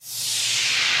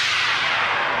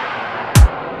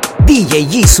DJ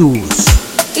Yisus.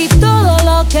 Y todo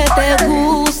lo que te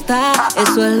gusta,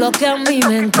 eso es lo que a mí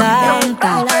me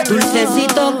encanta.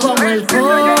 Dulcecito como el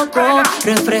coco,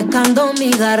 refrescando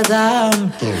mi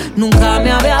garganta. Nunca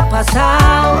me había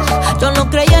pasado, yo no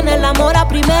creía en el amor a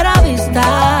primera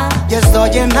vista. Yo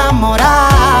estoy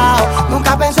enamorado,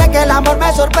 nunca pensé que el amor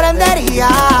me sorprendería.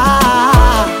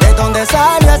 ¿De dónde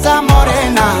salió esa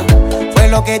morena? Fue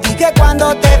lo que dije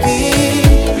cuando te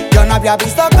vi. Yo no había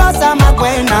visto cosa más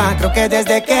buena, creo que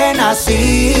desde que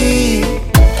nací.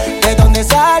 ¿De dónde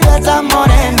salió esa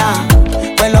morena?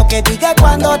 Fue lo que dije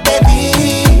cuando te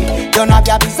vi. Yo no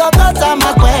había visto cosa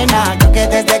más buena, creo que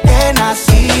desde que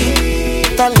nací.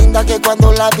 Tan linda que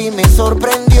cuando la vi me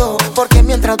sorprendió, porque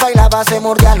mientras bailaba se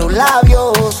mordía los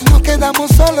labios. Nos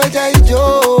quedamos solo ella y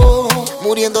yo,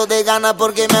 muriendo de ganas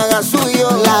porque me haga suyo.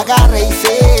 La agarré y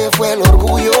se fue el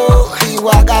orgullo.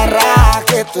 Digo agarra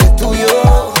que esto es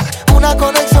tuyo. Una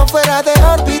conexión fuera de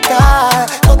órbita,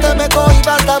 no te me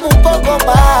cohibas, dame un poco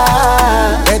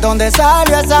más. ¿De dónde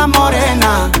salió esa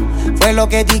morena? Fue lo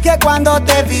que dije cuando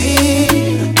te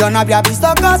vi. Yo no había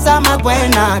visto cosa más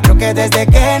buena, creo que desde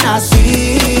que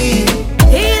nací.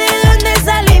 ¿Y de dónde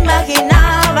salí?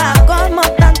 Imaginaba cómo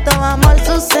tanto amor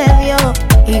sucedió.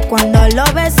 Y cuando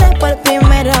lo besé por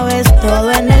primera vez,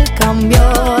 todo en él cambió.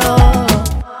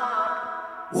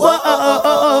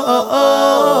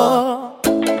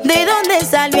 ¿De dónde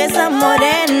salió esa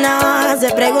morena? Se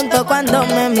preguntó cuando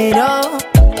me miró.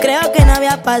 Creo que no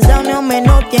había pasado ni un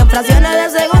minuto y en fracciones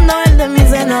de segundo él de mí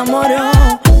se enamoró.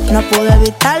 No pude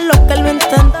evitarlo, que él lo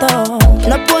intentó.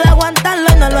 No pude aguantarlo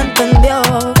y no lo entendió.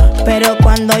 Pero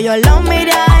cuando yo lo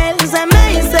miré a él, se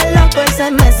me hizo loco y se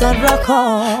me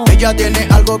sonrojó. Ella tiene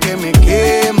algo que me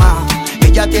quema.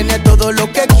 Ella tiene todo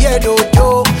lo que quiero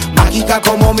yo. Mágica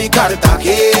como mi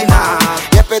Cartagena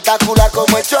y espectacular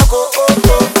como el Choco.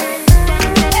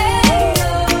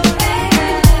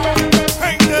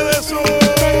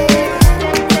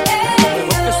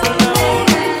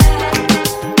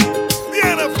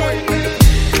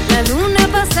 La luna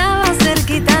pasaba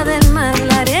cerquita del mar,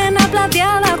 la arena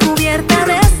plateada cubierta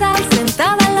de sal.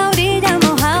 Sentada en la orilla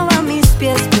mojaba mis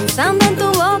pies, pensando en tu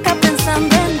boca,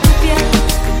 pensando en tu piel.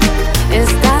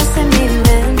 Estás en mi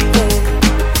mente,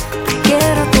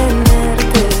 quiero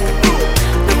tenerte.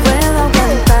 No puedo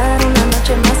aguantar una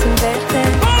noche más sin verte.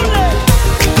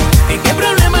 ¿En qué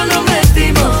problema nos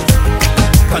metimos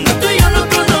cuando tú y yo nos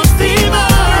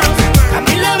conocimos? A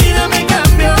mí la vida me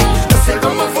cambió, no sé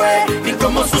cómo fue ni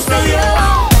cómo sucedió.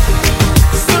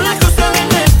 Son las cosas del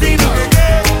destino,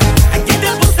 aquí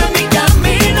te puse en mi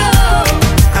camino.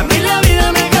 A mí la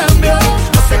vida me cambió,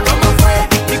 no sé cómo fue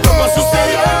ni cómo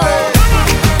sucedió.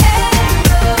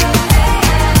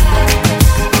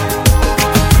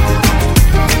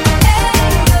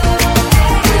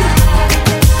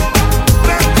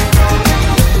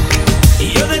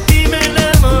 Y yo de ti me he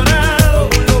enamorado,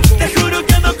 te juro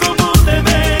que ando como un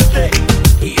demente.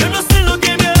 Y yo no sé lo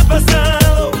que me ha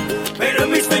pasado, pero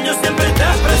en mis sueños siempre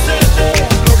estás presente.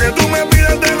 Lo que tú me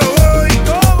pidas te lo doy.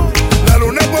 La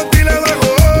luna por ti la bajo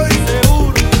hoy.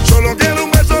 Seguro, Solo quiero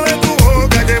un beso de tu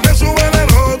boca que me suba la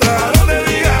nota. A donde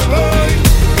digas voy.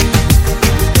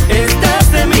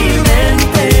 estás en mi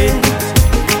mente,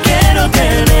 quiero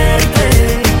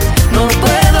tenerte. No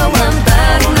puedo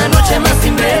aguantar una noche más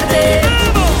sin verte.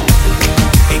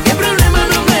 ¿En qué problema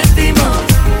nos metimos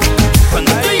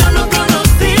cuando tú y yo nos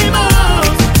conocimos?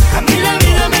 A mí la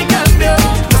vida me cambió,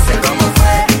 no sé cómo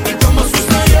fue ni cómo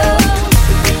sucedió.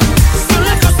 Son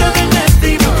las cosas del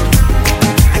destino,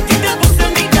 aquí te puse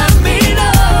en mi camino.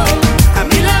 A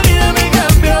mí la vida me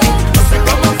cambió, no sé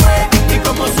cómo fue ni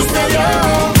cómo sucedió.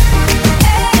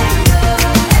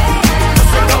 No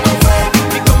sé cómo fue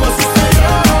ni cómo sucedió.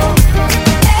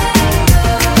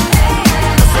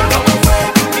 No sé cómo fue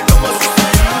ni cómo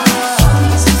sucedió.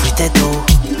 Si fuiste tú,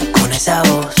 con esa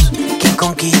voz, quien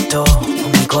conquistó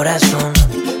mi corazón.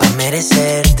 Pa'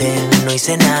 merecerte no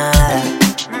hice nada.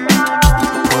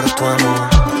 Por tu amor,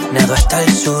 nado hasta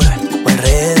el sur o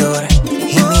alrededor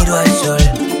y miro al sol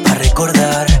pa'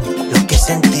 recordar lo que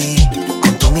sentí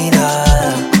con tu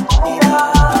mirada.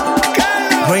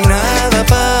 No hay nada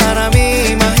para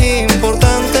mí más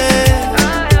importante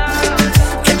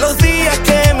que los días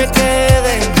que me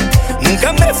queden.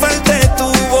 Nunca me falte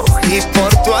tu voz y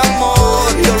por tu amor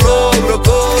yo logro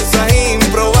cosas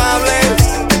improbables.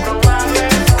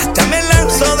 Hasta me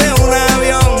lanzo de un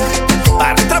avión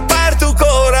para atrapar tu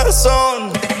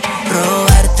corazón.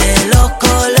 Robarte los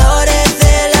colores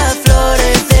de las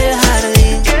flores del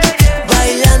jardín,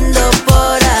 bailando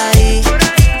por ahí.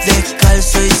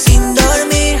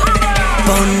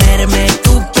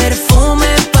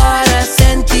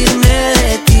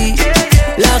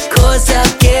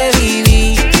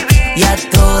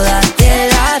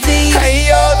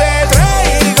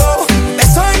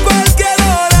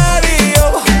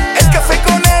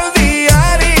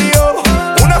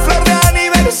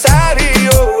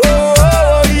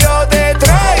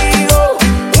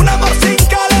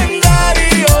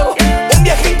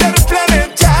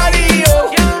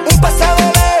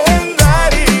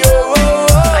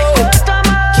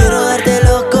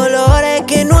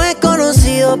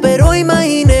 pero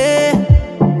imaginé,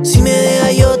 si me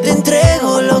dejas yo te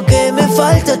entrego lo que me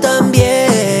falta también.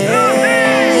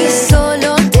 Y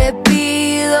solo te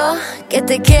pido que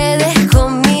te quedes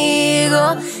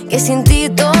conmigo, que sin ti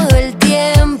todo el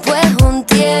tiempo es un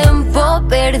tiempo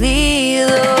perdido.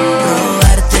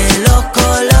 Robarte los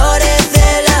colores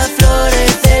de las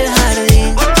flores del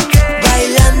jardín,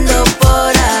 bailando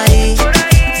por ahí,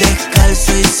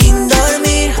 descalzo y sin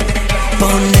dormir.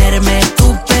 Ponerme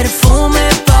tu perfume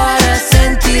para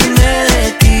sentirme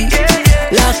de ti.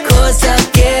 Las cosas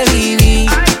que viví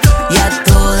y a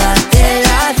todas te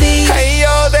las di. Y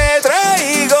yo te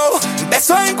traigo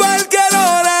besos en cualquier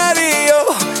horario,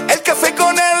 el café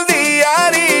con el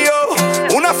diario,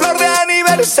 una flor de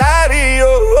aniversario.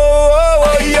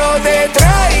 Yo te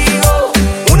traigo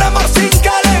un amor sin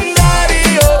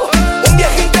calendario, un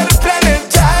viaje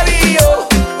interplanetario,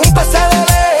 un pasado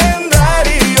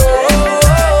legendario.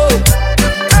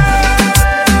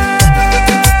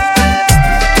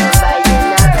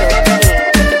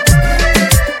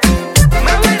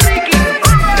 Mamá Ricky,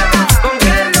 con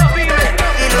Carlos Vive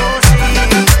y Lucy,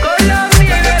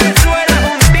 Colombia y Venezuela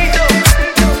juntitos,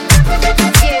 bien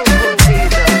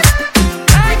juntitos.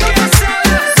 Ay, qué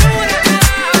sabrosura.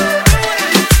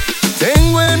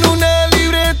 Tengo en una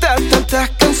libreta tantas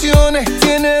canciones,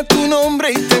 tiene tu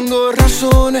nombre y tengo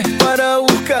razones para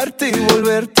buscarte y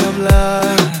volverte a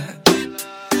hablar.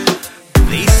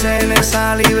 Dice en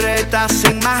esa libreta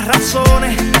sin más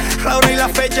razones, la hora y la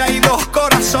fecha y 2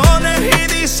 corazones, y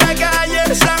dice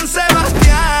calle San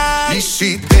Sebastián. Y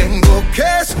si tengo que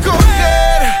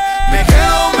escoger, me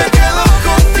quedo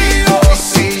contigo. Y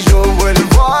si yo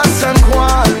vuelvo a San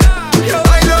Juan, yo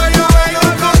bailo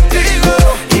contigo.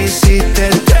 Y si te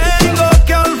tengo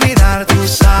que olvidar, tú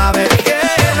sabes que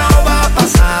no va a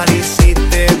pasar. Y si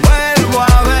te vuelvo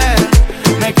a ver,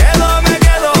 me quedo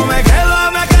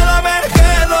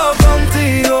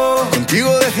contigo.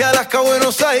 Contigo desde Alaska a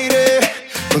Buenos Aires,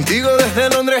 contigo desde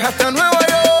Londres hasta Nueva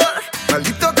York.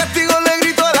 Maldito castigo le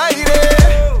grito al aire,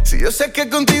 si yo sé que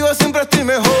contigo siempre estoy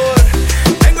mejor.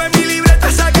 Tengo en mi libreta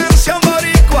esa canción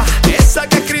boricua, esa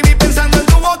que escribí pensando en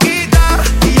tu boquita.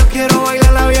 Y yo quiero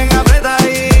bailarla bien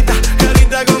apretadita,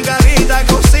 carita con carita,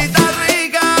 cosita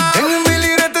rica. Tengo en mi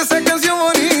libreta esa canción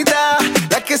bonita,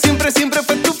 la que siempre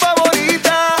fue tu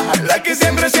favorita, la que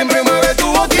siempre mueve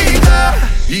tu boquita.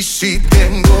 Y si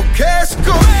tengo que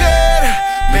escoger,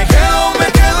 me quedo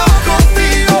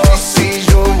contigo. Y si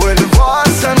yo vuelvo a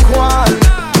San Juan,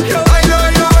 yo bailo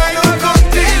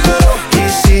contigo. Y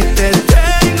si te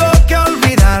tengo que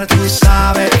olvidar, tú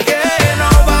sabes que no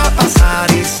va a pasar.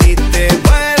 Y si te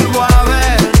vuelvo a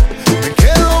ver, me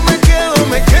quedo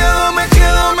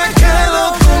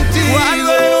contigo.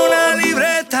 Guardo en una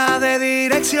libreta de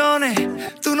direcciones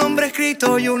tu nombre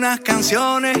escrito y unas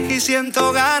canciones, y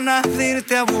siento ganas de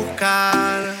irte a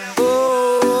buscar.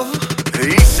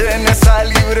 Dice en esa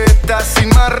libreta sin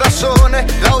más razones,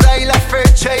 la hora y la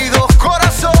fecha y 2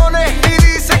 corazones, y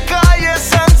dice calle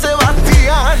San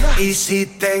Sebastián. Y si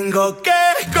tengo que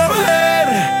escoger,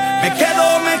 me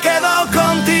quedo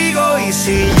contigo. Y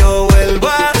si yo vuelvo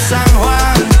a San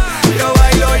Juan, yo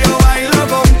bailo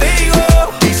contigo.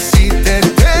 Y si te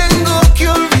tengo que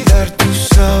olvidar, tú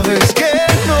sabes que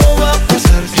no va a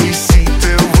pasar. Y si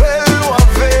te vuelvo a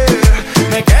ver,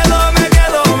 me quedo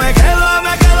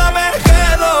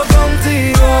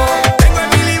contigo. Tengo en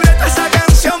mi libreta esa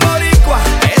canción boricua,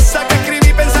 esa que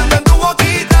escribí pensando en tu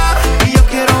boquita. Y yo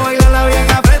quiero bailarla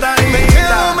bien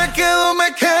apretadita.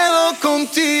 Me quedo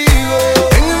contigo.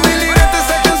 Tengo en mi libreta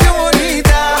esa canción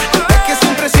bonita, la que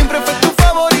siempre fue tu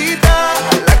favorita,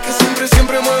 la que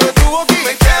siempre mueve tu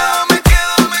boquita. Me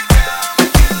quedo.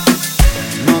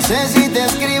 No sé si te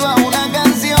escriba una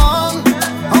canción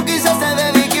o quizás te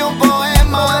dedique un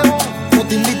poema, o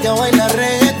te invite a bailar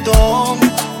reggaetón.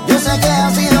 Yo sé que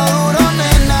ha sido duro,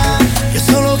 nena. Yo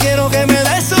solo quiero que me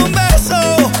des un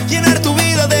beso, llenar tu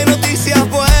vida de noticias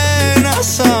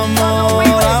buenas,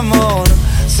 amor.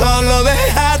 Solo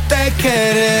déjate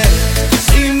querer.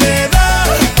 Si me das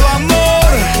tu amor,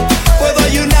 puedo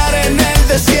ayunar en el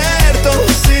desierto.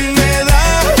 Si me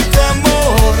das tu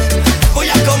amor, voy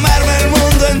a comerme el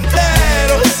mundo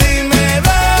entero. Si me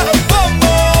das tu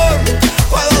amor,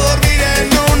 puedo dormir en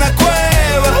una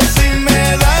cueva. Si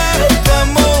me das tu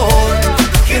amor,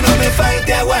 que no me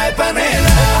falte agua de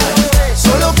panela.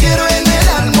 Solo quiero en el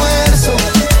almuerzo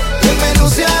que el menú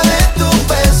sea de tu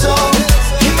peso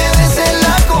y me des en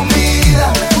la comida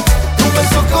tu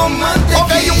beso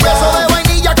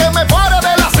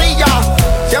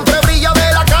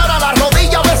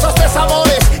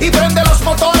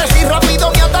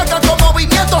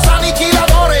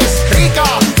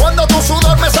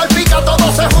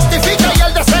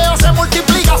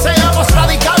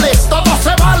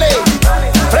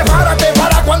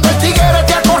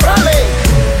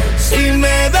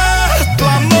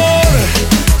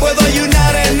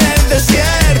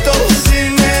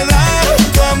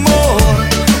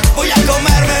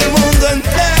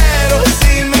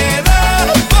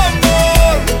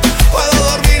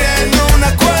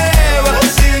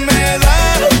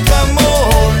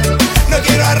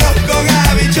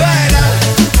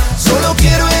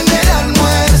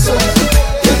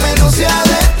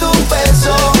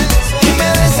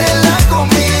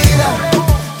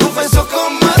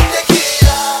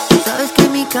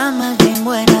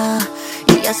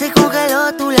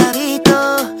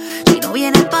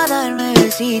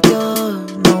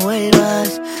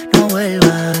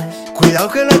Cuidado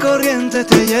que la corriente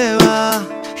te lleva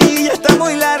y ya está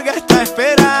muy larga esta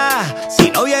espera.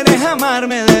 Si no vienes a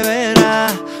amarme de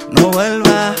veras, no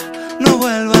vuelva, no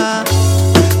vuelva,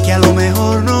 que a lo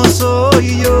mejor no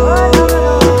soy yo.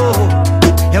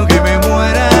 Y aunque me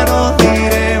muera nos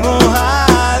diremos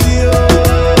adiós.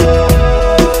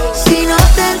 Si no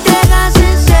te entregas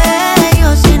en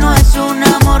serio, si no es un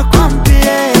amor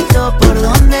completo, ¿por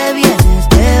dónde vienes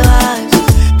te vas?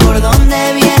 ¿Por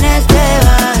dónde vienes te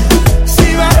vas?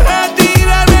 Si vas a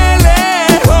tirarme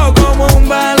lejos como un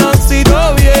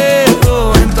baloncito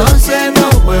viejo, entonces no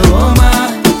juego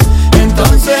más,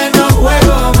 entonces no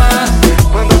juego más.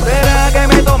 ¿Cuándo será que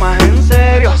me tomas en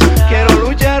serio? Quiero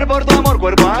luchar por tu amor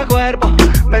cuerpo a cuerpo,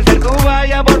 vencer tu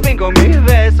valla por fin con mis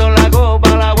besos, la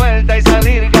copa, la vuelta y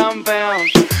salir campeón.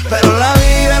 Pero la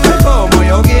vida no es como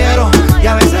yo quiero y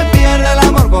a veces pierde el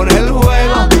amor con el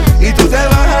juego, y tú te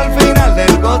vas al final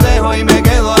del cotejo y me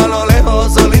quedo a lo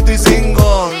lejos solito y sin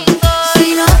gol.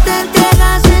 Si no te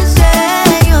entregas en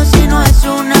serio, si no es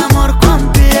un amor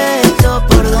completo,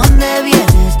 ¿por dónde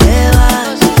vienes te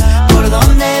vas? ¿Por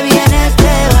dónde vienes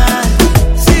te vas?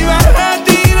 Si vas a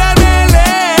tirarme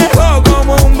lejos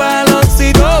como un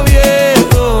baloncito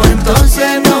viejo,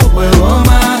 entonces no juego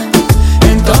más,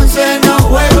 entonces no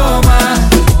juego más.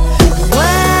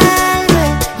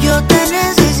 Vuelve, yo te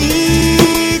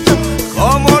necesito.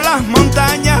 Como las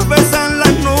montañas besan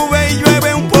las nubes y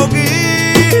llueve un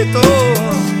poquito.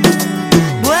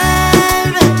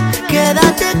 Vuelve,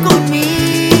 quédate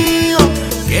conmigo.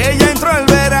 Que ya entró el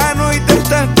verano y te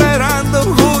está esperando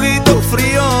un juguito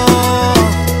frío.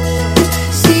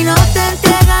 Si no te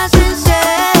entregas en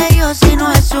serio, si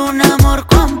no es un amor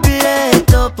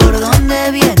completo, ¿por dónde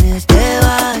vienes te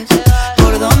vas?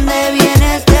 ¿Por dónde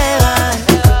vienes te vas?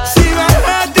 Si vas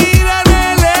a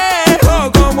tirarme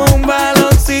lejos como un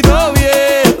baloncito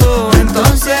viejo,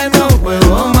 entonces no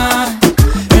juego más,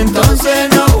 entonces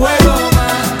no juego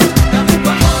más. Dame tu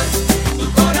amor,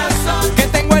 tu corazón, que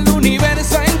tengo el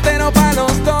universo entero para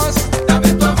los dos.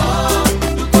 Dame tu amor,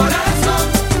 tu corazón,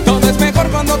 todo es mejor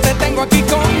cuando te tengo aquí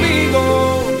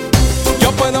conmigo.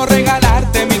 Yo puedo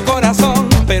regalarte mi corazón,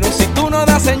 pero si tú no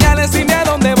das señales, dime a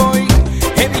dónde voy.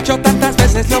 He dicho tantas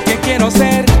veces lo que quiero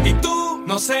ser y tú,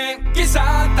 no sé,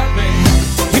 quizá, tal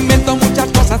vez. Invento muchas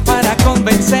cosas para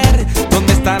convencer.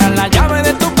 ¿Dónde estará la llave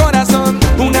de tu corazón?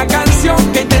 Una canción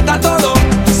que intenta todo,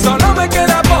 solo me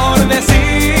queda por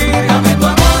decir. Dame tu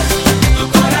amor, tu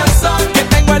corazón, que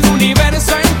tengo el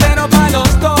universo entero para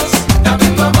los dos. Dame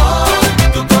tu amor,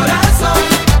 tu corazón,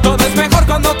 todo es mejor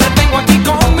cuando te tengo aquí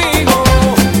conmigo.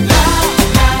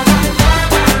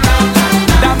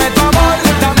 Dame tu amor,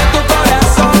 dame tu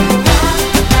corazón.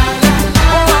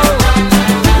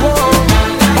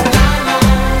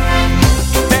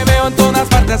 Te veo en todas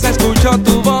partes, escucho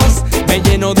tu voz, me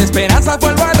lleno de esperanza,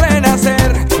 vuelvo a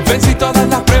renacer. Vencí todas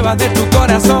las pruebas de tu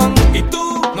corazón y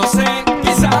tú, no sé,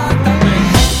 quizá, tal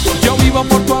vez. Yo vivo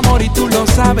por tu amor y tú lo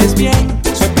sabes bien.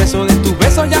 Soy preso de tu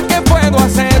beso, ya que puedo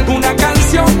hacer una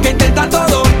canción que intenta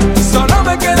todo, solo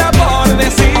me queda por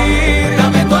decir.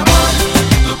 Dame tu amor,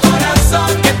 tu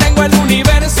corazón, que tengo el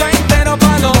universo entero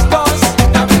para los dos.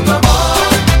 Dame tu amor,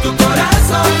 tu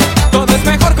corazón, todo es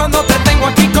mejor cuando te tengo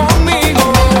aquí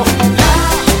conmigo.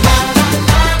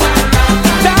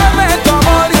 Dame tu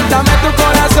amor y dame tu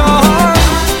corazón.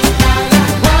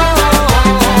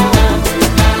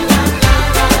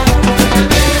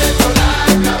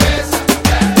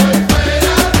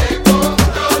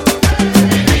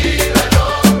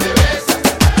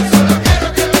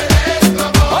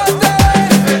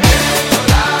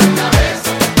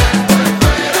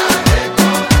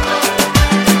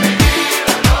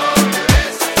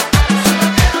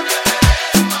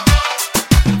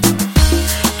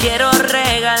 Quiero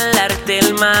regalarte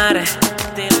el mar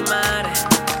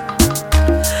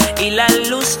y la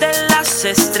luz de las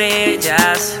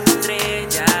estrellas.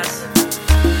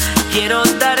 Quiero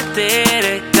darte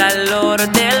el calor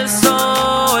del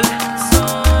sol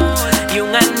y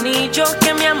un anillo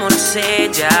que mi amor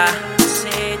sella.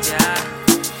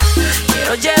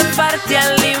 Quiero llevarte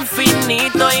al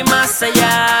infinito y más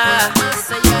allá,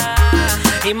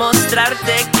 y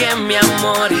mostrarte que mi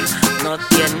amor no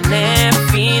tiene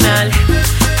final.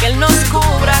 Que Él nos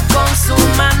cubra con su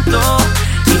manto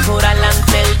y jurar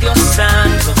ante el Dios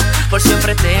Santo, por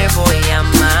siempre te voy a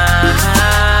amar.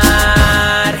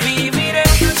 Viviré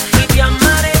y te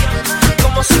amaré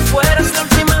como si fueras la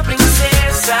última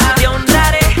princesa. Te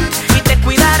honraré y te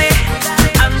cuidaré,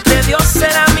 ante Dios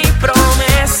será mi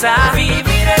promesa.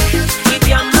 Viviré y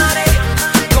te amaré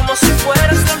como si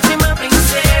fueras la última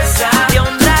princesa. Te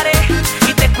honraré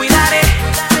y te cuidaré,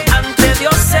 ante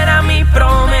Dios será mi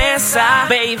promesa.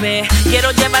 Baby,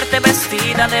 quiero llevarte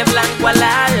vestida de blanco al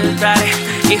altar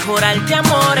y jurarte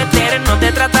amor eterno.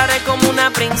 Te trataré como una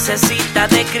princesita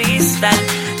de cristal.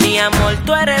 Mi amor,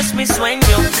 tú eres mi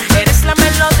sueño, eres la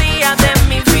melodía de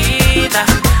mi vida,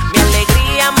 mi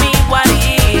alegría, mi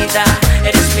guarida.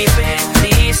 Eres mi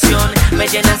bendición, me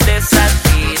llenas de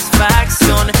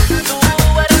satisfacción. Tú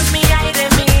eres mi aire,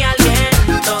 mi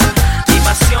aliento, mi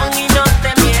pasión y no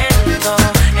te miento.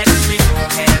 Eres mi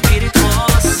mujer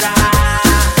virtuosa.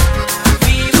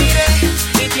 Viviré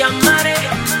y te amaré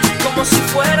como si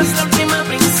fueras la última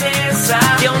princesa.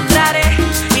 Te honraré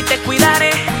y te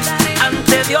cuidaré,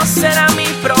 ante Dios será mi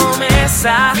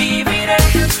promesa. Viviré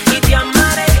y te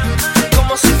amaré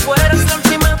como si fueras la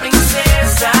última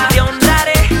princesa. Te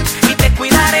honraré y te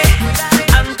cuidaré,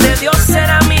 ante Dios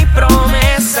será mi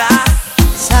promesa.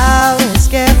 Sabes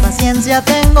que paciencia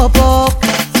tengo poca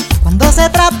cuando se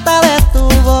trata de tu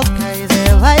boca y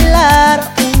de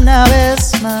bailar una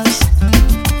vez más.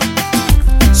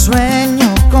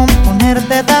 Sueño con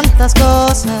ponerte tantas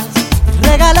cosas,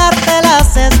 regalarte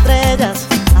las estrellas,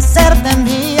 hacerte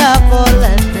mía por la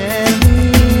eternidad.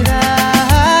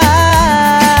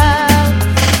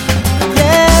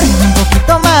 Quiero un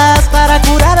poquito más para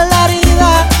curar la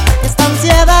herida, esta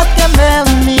ansiedad que me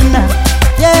domina.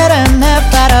 Quiéreme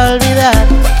para olvidar.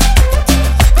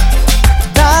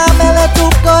 Dame de tu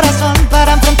corazón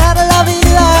para enfrentar la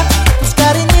vida. Tus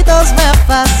cariñitos me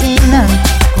fascinan,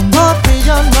 como tú y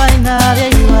yo no hay nadie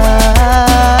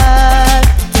igual.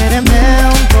 Quiéreme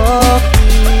un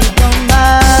poquito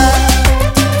más.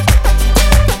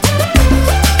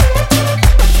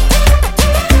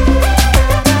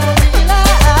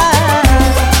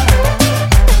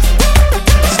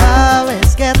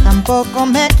 Sabes que tampoco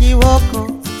me equivoco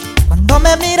cuando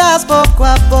me miras poco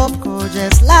a poco,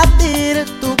 oyes latir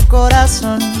tu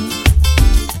corazón.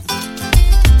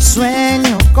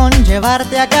 Sueño con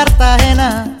llevarte a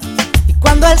Cartagena y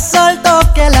cuando el sol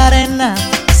toque la arena,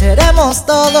 seremos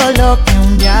todo lo que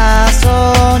un día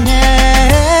soñé.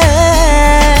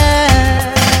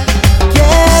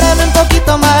 Quiéreme un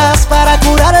poquito más para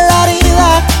curar la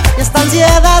herida y esta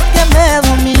ansiedad que me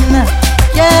domina.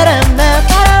 Quiéreme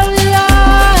para olvidar.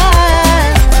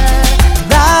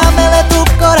 Dame de tu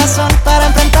corazón para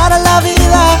enfrentar la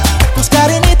vida. Tus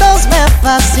cariñitos me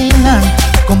fascinan,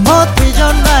 como tú y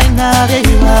yo no hay nadie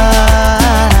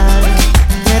igual.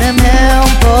 Quiéreme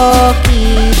un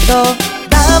poquito,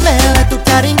 dame de tu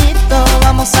cariñito.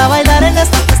 Vamos a bailar en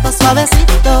esta fiesta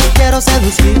suavecito. Quiero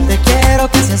seducirte, quiero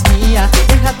que seas mía.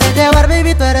 Déjate llevar,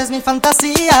 baby, tú eres mi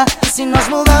fantasía. Y si nos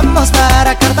mudamos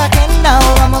para Cartagena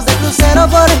o vamos de crucero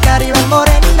por el Caribe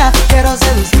morena, quiero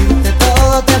seducirte,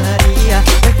 todo te daría.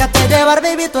 Déjate llevar,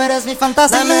 baby, tú eres mi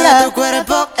fantasía. Dame de tu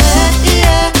cuerpo,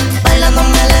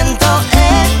 bailándome lento,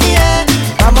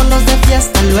 Vámonos de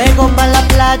fiesta, luego pa' la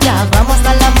playa, vamos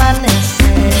hasta el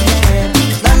amanecer.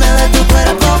 Dame de tu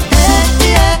cuerpo,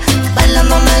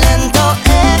 bailándome lento,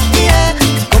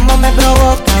 como me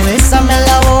provoca, bésame en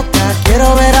la boca,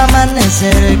 quiero ver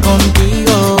amanecer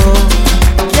contigo.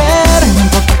 Quiero un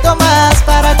poquito más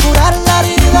para curar la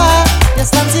herida y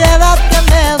esta ansiedad que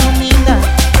me domina.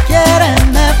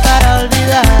 Quiéreme para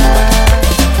olvidar.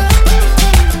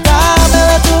 Dame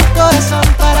de tu corazón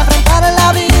para enfrentar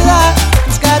la vida.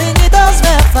 Tus cariñitos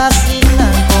me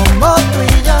fascinan, como tú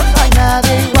y yo no hay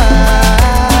nadie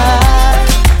igual.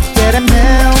 Quiéreme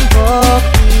un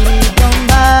poquito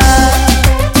más.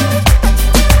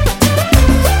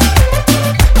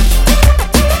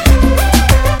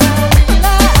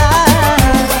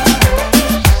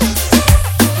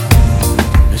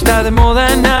 No está de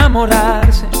moda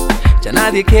enamorarse, ya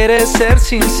nadie quiere ser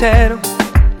sincero,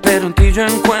 pero en ti yo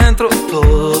encuentro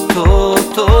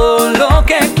todo lo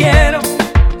que quiero.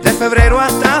 De febrero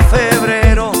hasta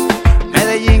febrero,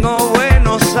 Medellín o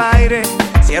Buenos Aires,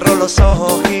 cierro los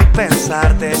ojos y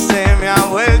pensarte se me ha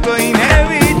vuelto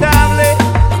inevitable.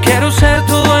 No quiero ser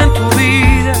todo en tu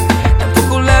vida,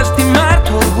 tampoco lastimar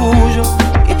tu orgullo,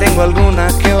 y tengo alguna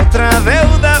que otra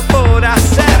deuda por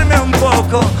hacerme un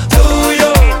poco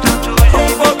tuyo,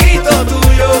 un poquito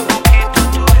tuyo.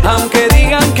 aunque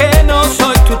digan que no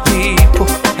soy tu tipo,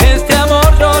 este amor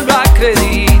yo lo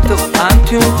acredito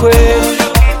ante un juez.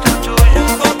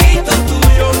 Un poquito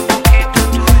tuyo,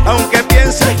 aunque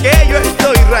pienses que yo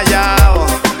estoy rayado,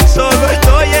 solo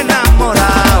estoy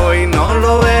enamorado y no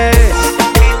lo ves,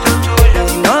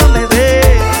 y no me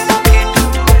ves,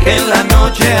 Que en la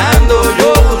noche ando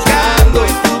yo buscando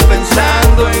y tú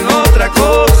pensando en otra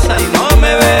cosa y no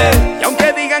me ves. y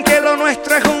aunque digan que lo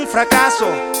nuestro es un fracaso,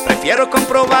 prefiero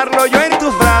comprobarlo yo en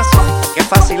tus brazos. Qué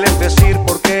fácil es decir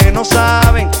porque no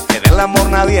saben que del amor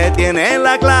nadie tiene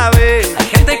la clave. Hay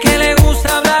gente que le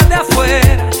gusta hablar de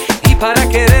afuera y para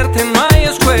quererte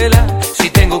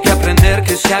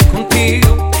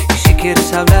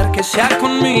que sea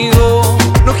conmigo.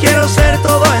 No quiero ser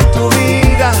todo en tu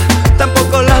vida,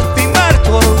 tampoco lastimar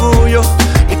tu orgullo.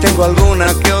 Y tengo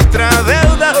alguna que otra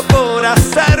deuda por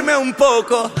hacerme un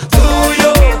poco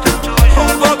tuyo,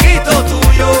 un poquito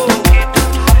tuyo.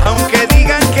 Aunque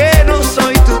digan que no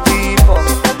soy tu tipo,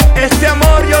 este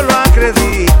amor yo lo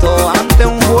acredito ante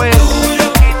un juez.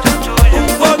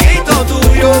 Un poquito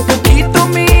tuyo, un poquito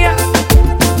mía,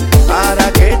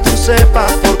 para que tú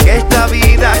sepas porque esta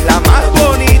vida es la más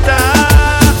bonita.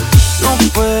 No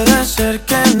puede ser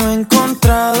que no he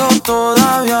encontrado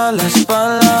todavía las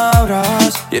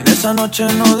palabras, y en esa noche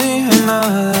no dije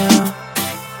nada.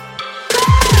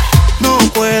 No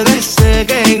puede ser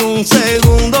que en un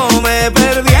segundo me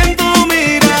perdí en tu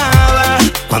mirada,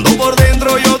 cuando por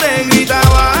dentro yo te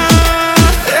gritaba.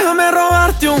 Déjame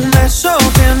robarte un beso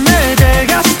que me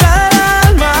llegue hasta el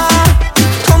alma,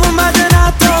 como un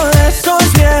vallenato de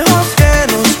esos viejos que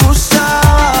nos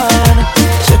gustaban.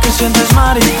 Sé que sientes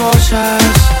mariposas,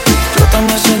 yo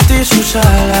también sentí sus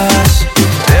alas.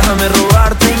 Déjame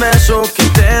robarte un beso que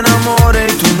te enamore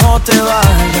y tú no te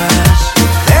vayas.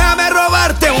 Déjame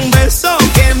robarte un beso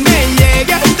que me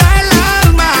llegue hasta el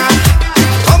alma,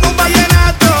 como un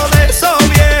vallenato de esos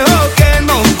viejos que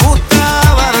nos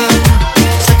gustaban.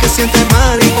 Sé que sientes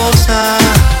mariposa,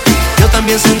 yo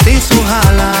también sentí sus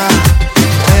alas.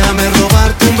 Déjame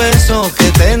robarte un beso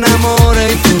que te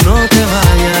enamore y tú no te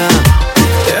vayas.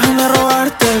 Déjame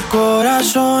robarte el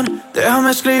corazón,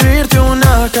 déjame escribirte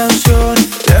una canción.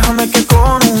 Déjame que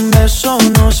con un beso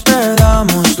nos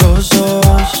perdamos los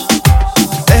dos.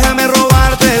 Déjame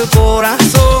robarte el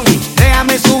corazón,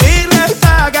 déjame subirle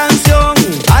esta canción,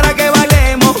 para que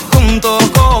bailemos juntos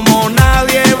como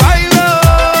nadie bailó.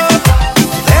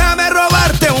 Déjame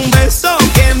robarte un beso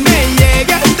que me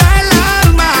llegue hasta el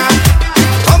alma,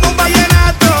 como un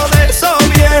vallenato de esos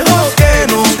viejos que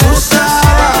nos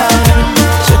gustaban.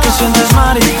 Sé que sientes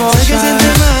mariposas, yo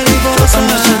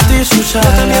también sentí sus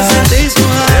alas.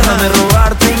 Déjame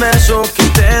robarte un beso que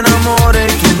te enamore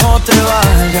y tú no te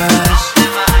vayas.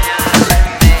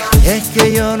 Es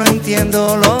que yo no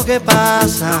entiendo lo que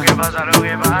pasa. Lo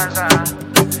que pasa.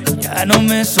 Ya no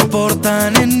me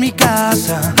soportan en mi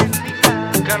casa.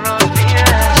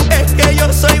 Es que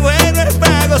yo soy bueno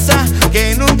para gozar,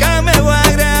 que nunca me voy a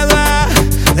graduar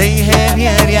de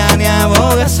ingeniería ni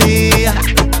abogacía.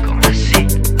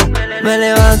 Me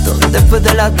levanto después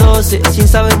de las 12 sin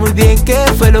saber muy bien qué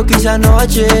fue lo que hice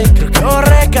anoche. Creo que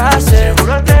borré casé,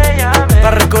 seguro te llamé.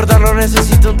 Para recordarlo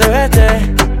necesito un TBT.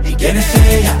 ¿Y quién es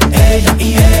ella? Ella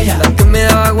y ella. La que me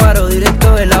daba guaro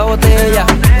directo de la botella.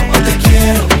 Como te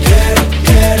quiero, quiero,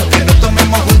 quiero. Que nos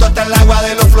tomemos juntos hasta el agua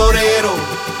de los floreros.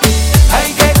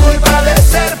 Ay, qué culpa de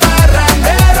ser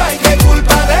parrandero. Ay, qué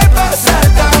culpa de pasar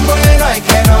tan bueno. Ay,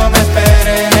 que no me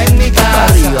esperen en mi casa. Pa'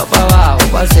 arriba, pa' abajo,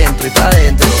 pa' el centro y pa'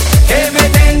 adentro. Que me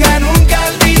tengan un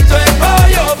caldito de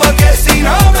pollo, porque si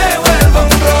no me vuelvo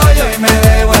un rollo y me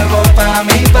devuelvo pa'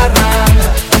 mi parranda.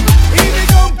 Y mi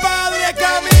compadre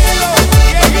Camilo,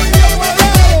 y el niño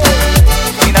Guadalajara,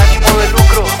 Sin ánimo de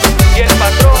lucro y el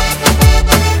patrón.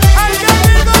 ¡ay, qué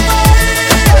rico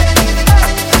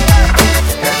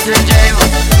Este es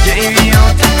J.B.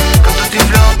 con Tutti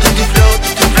Flow, Tutti Flow,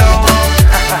 Tutti Flow.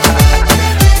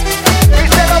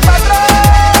 ¡díselo,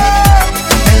 patrón!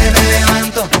 Me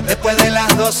levanto después de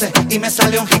las 12 y me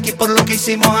sale un hickey por lo que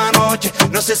hicimos anoche.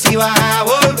 No sé si vas a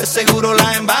volver, seguro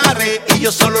la embarré y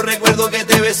yo solo recuerdo que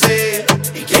te besé.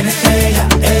 ¿Y quién es ella?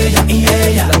 Ella y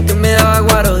ella. La que me daba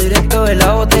guaro directo de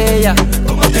la botella.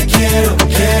 Como te quiero,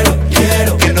 quiero,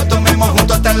 quiero. Que nos tomemos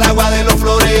juntos hasta el agua de los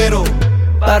floreros.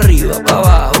 Pa' arriba, pa'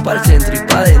 abajo, pa' el centro y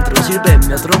pa' adentro.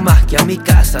 Sírveme otro más que a mi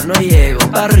casa no llego.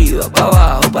 Pa' arriba, pa'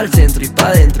 abajo, pa' el centro y pa'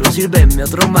 adentro. Sírveme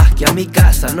otro más que a mi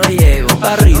casa no llego.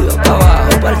 Pa' arriba, pa'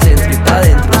 abajo, pa' el centro y pa'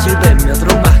 adentro. Sírveme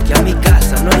otro más que a mi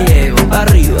casa no llego. Pa'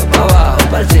 arriba, pa' abajo,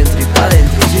 pa' el centro y pa'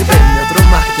 adentro. Sírveme otro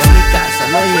más que a mi casa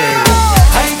no llego.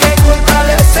 Ay, qué culpa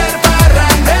de ser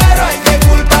parrandero. Ay, qué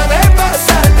culpa de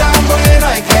pasar tan bueno.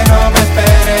 Ay, que no me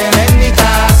esperen en mi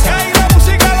casa. Ay, la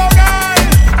música local.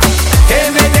 Que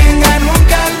me tengan un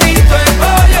caldito de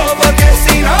pollo, porque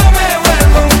si no me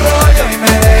vuelvo un rollo y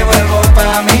me devuelvo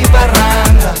pa' mi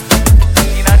parranda.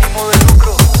 Sin ánimo de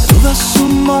lucro. Dudas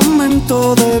un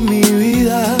momento de mi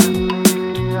vida,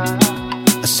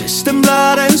 haces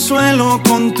temblar el suelo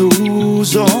con tu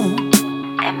uso.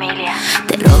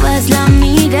 Te robas la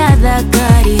mirada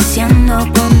acariciando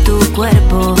con tu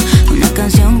cuerpo. Una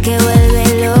canción que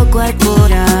vuelve loco al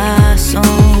corazón.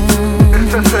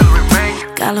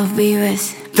 Carlos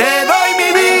Vives. Te doy mi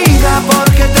vida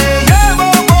porque te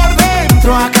llevo por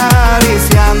dentro,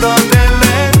 acariciándote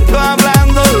lento,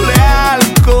 hablándole al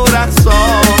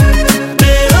corazón.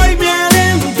 Te doy mi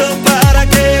aliento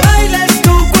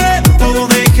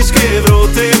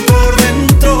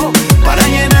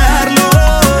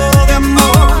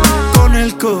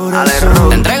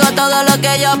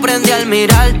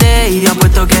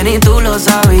lo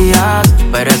sabías.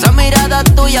 Pero esa mirada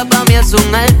tuya pa' mí es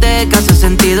un arte que hace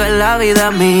sentido en la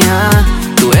vida mía.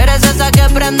 Tú eres esa que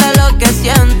prende lo que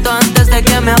siento antes de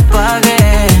que me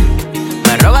apague.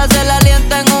 Me robas el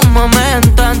aliento en un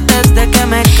momento antes de que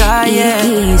me calle.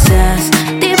 Y quizás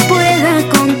te pueda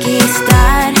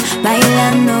conquistar,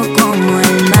 bailando como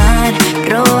el mar,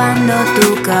 robando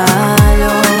tu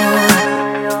calor.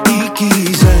 Y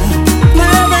quizás me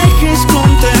dejes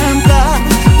contemplar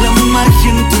la magia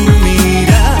en tu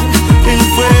mirada, el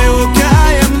fuego que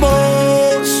hay en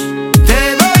vos. Te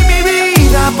doy mi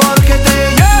vida porque te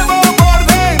llevo por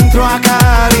dentro,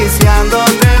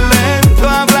 acariciándote lento,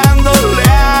 hablándole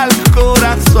al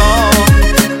corazón.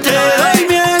 Te doy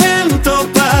mi aliento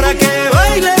para que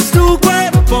bailes tu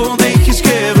cuerpo, dejes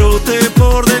que brote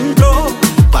por dentro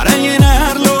para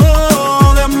llenarlo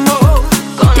de amor.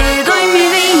 Te doy mi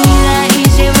vida y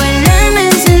llevo el alma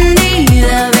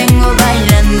encendida. Vengo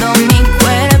bailando mi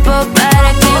cuerpo para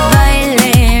que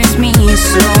bailes mi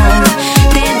son.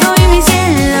 Te doy mi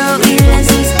cielo y las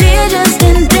estrellas te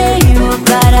entrego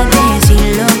para decir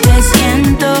lo que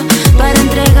siento, para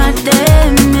entregarte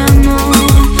mi amor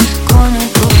con el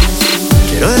corazón.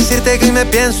 Quiero decirte que hoy me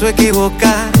pienso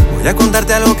equivocar. Voy a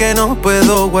contarte algo que no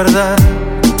puedo guardar.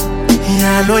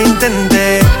 Ya lo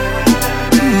intenté,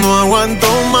 no aguanto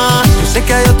más. Yo sé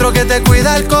que hay otro que te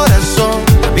cuida el corazón,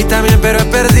 a mí también, pero he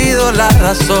perdido la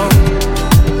razón.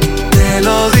 Te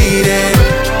lo diré.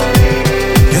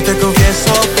 Yo te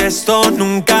confieso que esto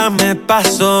nunca me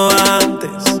pasó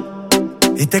antes.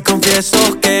 Y te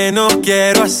confieso que no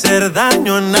quiero hacer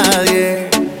daño a nadie.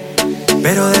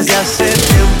 Pero desde hace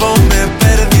tiempo me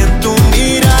perdí en tu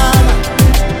mirada.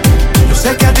 Yo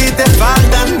sé que a ti te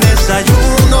faltan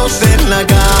desayunos en la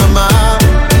cama.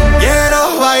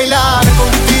 Quiero bailar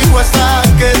contigo hasta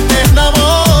que te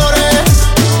enamores.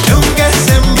 Y aunque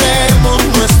sembremos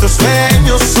nuestros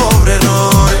sueños sobre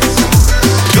errores,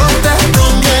 yo te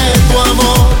prometo,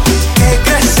 amor, que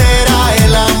crecerá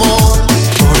el amor.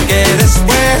 Porque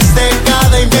después de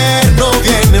cada invierno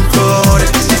vienen flores.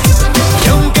 Y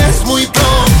aunque es muy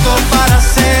pronto para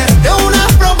hacerte una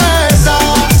promesa,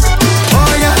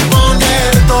 voy a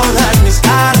poner todas mis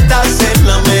cartas en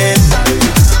la mesa.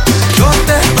 Yo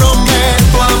te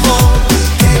prometo, amor,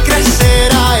 que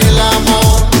crecerá el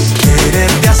amor.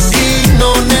 Quererte así no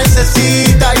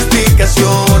necesita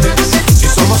explicaciones, si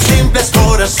somos simples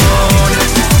corazones.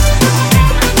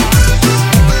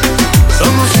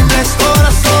 Somos simples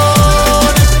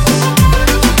corazones.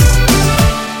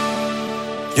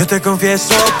 Yo te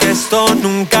confieso que esto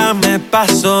nunca me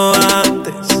pasó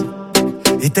antes.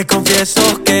 Y te confieso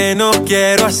que no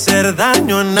quiero hacer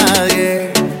daño a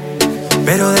nadie.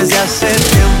 Pero desde hace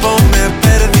tiempo me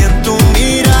perdí en tu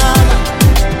mirada.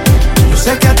 Yo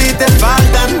sé que a ti te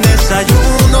faltan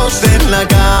desayunos en la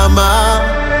cama.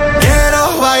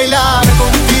 Quiero bailar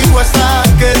contigo hasta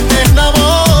que te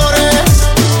enamores.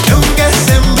 Y aunque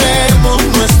sembremos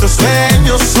nuestros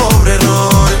sueños sobre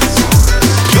errores,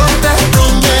 yo te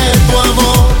prometo,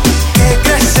 amor, que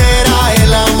crecerá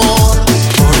el amor.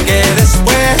 Porque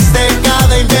después de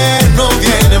cada invierno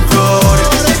vienen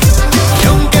flores. Y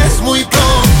aunque es muy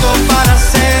pronto para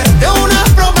hacerte una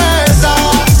promesa,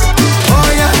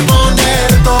 voy a poner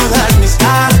todas mis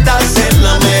cartas en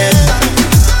la mesa.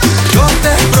 Yo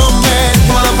te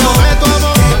prometo, amor,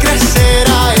 que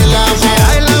crecerá el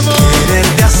amor.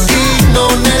 Quererte así no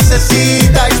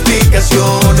necesita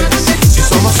explicaciones, si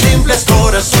somos simples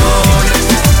corazones.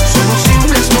 Somos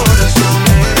simples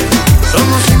corazones.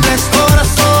 Somos simples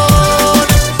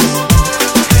corazones.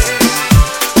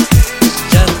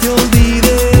 Ya te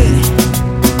olvidé,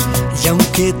 y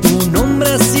aunque tu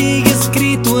nombre sigue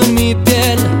escrito en mi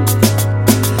piel,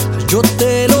 yo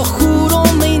te lo juro,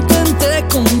 me intenté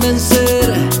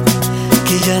convencer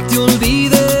que ya te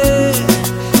olvidé,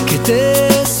 que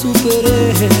te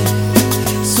superé.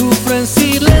 Sufro en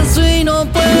silencio y no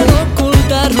puedo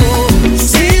ocultarlo.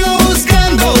 Sigo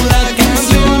buscando la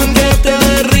canción que te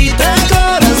derrita el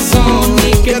corazón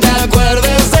y que te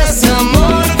acuerdes de ese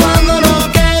amor cuando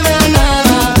no quede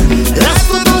nada. Las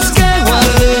fotos que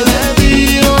guardé de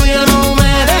ti hoy ya no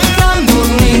me dejan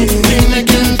dormir. Dime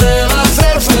quién te va a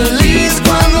hacer feliz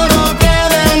cuando no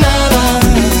quede nada.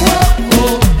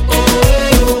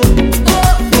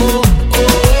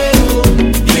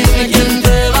 Dime quién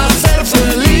te va a hacer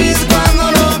feliz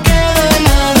cuando no quede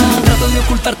nada. Trato de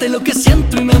ocultarte lo que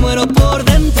siento y me muero por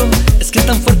dentro. Es que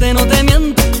tan fuerte no te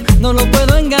miento, no lo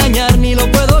puedo engañar ni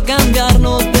lo puedo cambiar.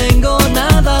 No tengo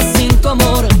nada sin tu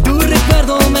amor. Tu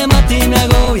recuerdo me mata y me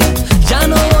agobia. Ya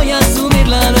no voy a asumir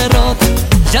la derrota.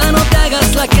 Ya no te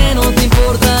hagas la que no te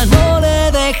importa. No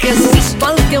le dejes esto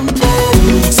al tiempo.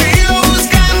 Sigo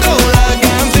buscando la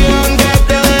canción que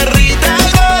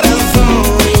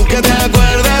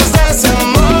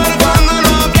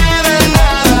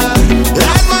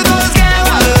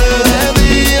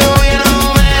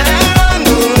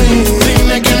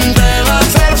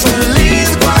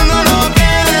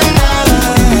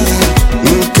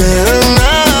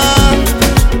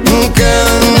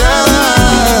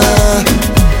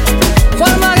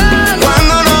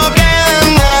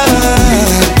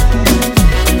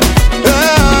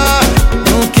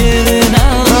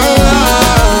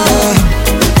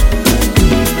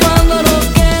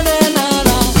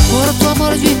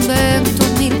yo invento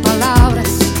 1000 palabras.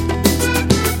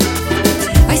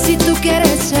 Ay, si tú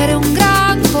quieres ser un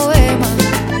gran poema,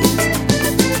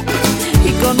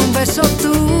 y con un beso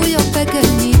tuyo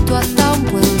pequeñito hasta un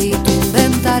pueblito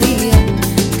inventaría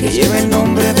que lleve el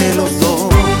nombre de los dos.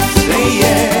 Hey,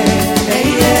 yeah,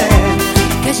 hey, yeah.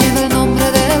 Que lleve el nombre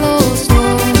de los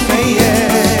dos. Hey, yeah,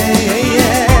 hey,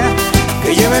 yeah.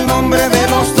 Que lleve el nombre de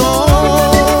los dos.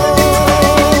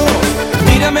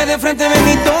 Mírame de frente, ven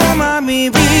y toma mi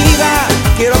vida.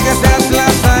 Quiero que seas la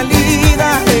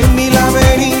salida en mi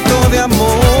laberinto de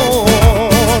amor.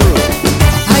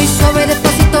 Ay, suave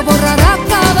despacito borrará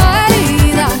cada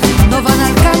herida. No van a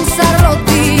alcanzar los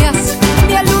días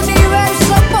ni el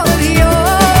universo, por Dios,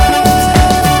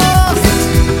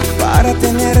 para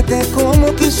tenerte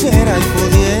como quisiera y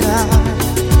pudiera,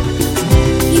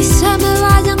 y se me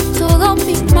vayan todos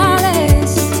mis males,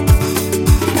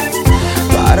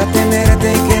 para tenerte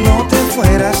y que no te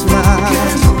fueras más,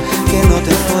 que no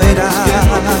te fueras.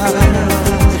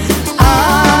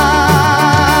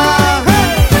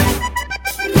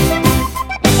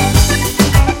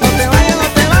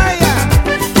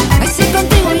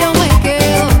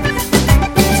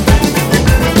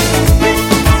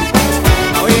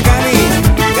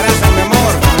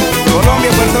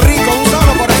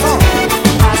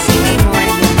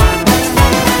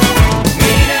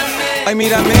 Ay,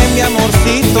 mírame, mi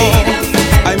amorcito.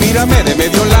 Ay, mírame de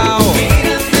medio lado.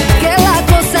 que la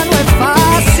cosa no es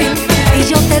fácil y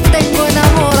yo te tengo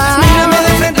enamorada. Mírame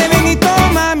de frente, ven y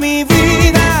toma mi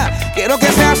vida. Quiero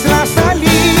que seas la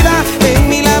salida en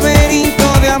mi laberinto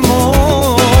de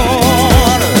amor.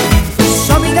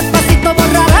 Suave y despacito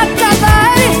borrará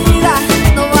cada herida.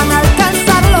 No van a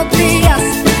alcanzar los días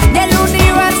del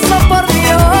universo, por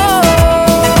Dios.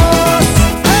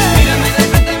 Mírame de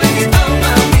frente, ven y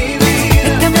toma mi vida.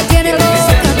 Es que me tiene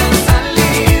loca.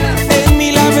 En mi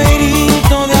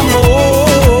laberinto de amor.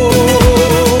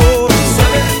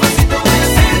 Suave despacito voy a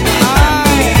ser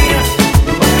mía.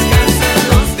 No voy a alcanzar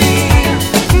los días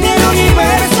del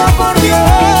universo, por Dios.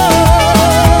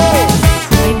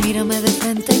 Ay, mírame de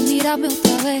frente y mírame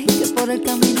otra vez, que por el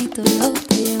caminito yo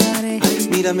te llevaré.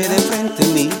 Mírame de frente,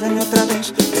 mírame otra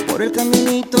vez, que por el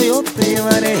caminito yo te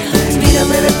llevaré.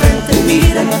 Mírame de frente,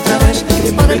 mírame otra vez,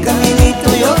 que por el caminito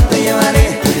yo te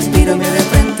llevaré. Mírame de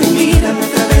frente, mírame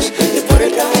otra vez, que por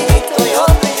el caminito yo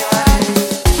te llevaré.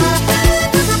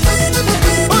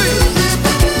 ¡Uy!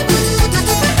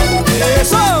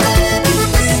 ¡Eso!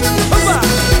 ¡Opa!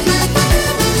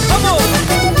 ¡Vamos!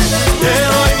 Te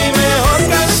doy mi mejor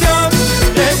canción,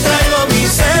 te traigo mi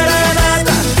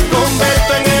serenata,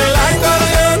 converto en el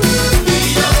acordeón y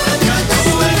yo frente a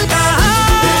tu ventana.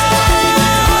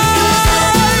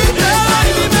 Te doy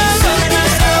mi mejor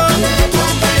canción,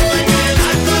 converto en el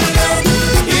acordeón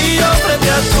y yo frente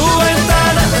a tu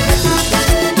ventana.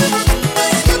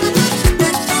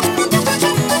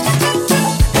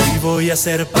 Hoy voy a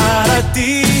hacer para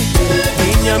ti,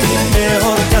 niña, mi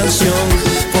mejor canción.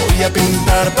 Voy a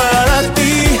pintar para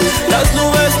ti las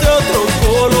nubes de otro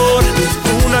color.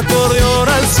 Un acordeón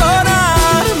al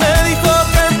sonar me dijo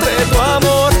que entre tu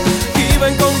amor iba a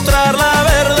encontrar la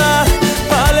verdad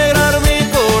para alegrar mi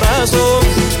corazón.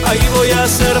 Ahí voy a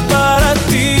hacer para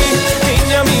ti,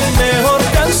 niña, mi mejor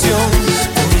canción.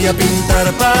 Voy a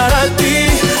pintar para ti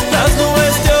las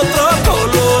nubes de otro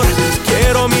color.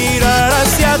 Quiero mirar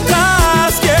hacia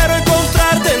atrás, quiero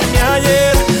encontrarte en mi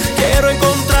ayer, quiero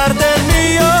encontrarte en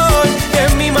mi hoy,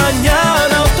 en mi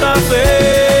mañana otra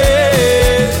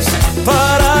vez,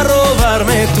 para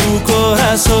robarme tu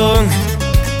corazón.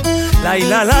 La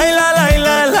la la la la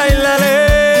la la la la.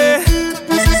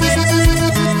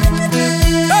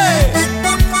 ¡Hey!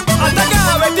 ¡Hasta acá,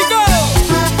 Betico!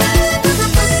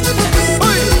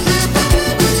 ¡Uy!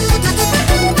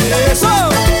 ¡Eso!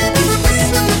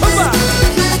 ¡Opa!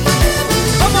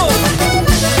 ¡Vamos!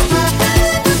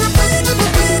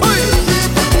 ¡Uy!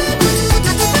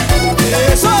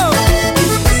 ¡Eso!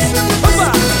 ¡Opa!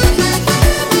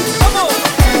 ¡Vamos!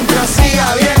 Mientras siga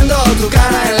viendo tu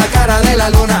cara en la cara de la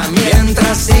luna,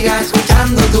 mientras siga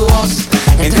escuchando tu voz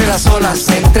entre las olas,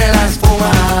 entre la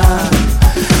espuma,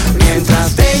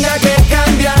 mientras tenga que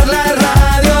cambiar la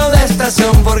radio de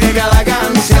estación porque cada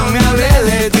canción me hable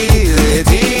de ti, de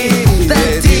ti,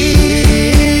 de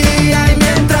ti. Ay,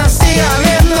 mientras siga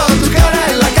viendo tu cara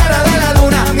en la cara de la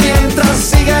luna, mientras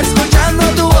siga escuchando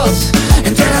tu voz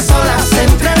entre las olas,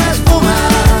 entre la espuma,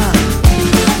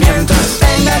 mientras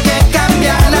tenga que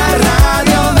cambiar la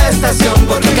radio de estación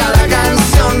porque cada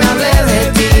canción me hable de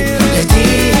ti, de ti,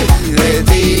 de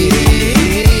ti,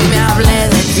 me hable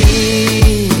de ti.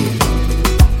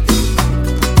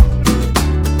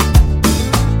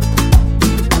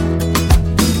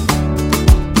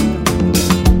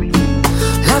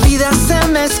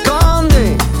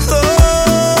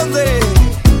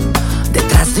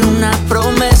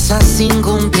 sin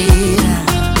cumplir.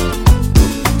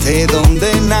 De dónde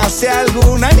nace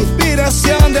alguna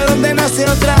inspiración, de dónde nace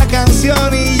otra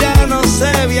canción y ya no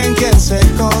sé bien quién se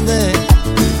esconde.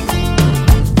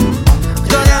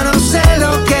 Yo ya no sé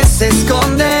lo que se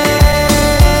esconde.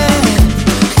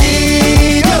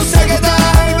 Y yo sé que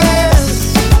tal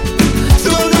vez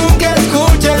tú nunca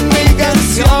escuches mi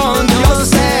canción, yo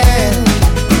sé.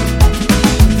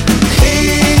 Y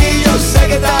yo sé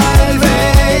que tal vez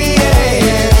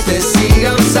te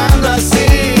siga usando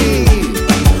así,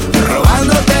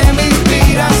 robándote mi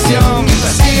inspiración.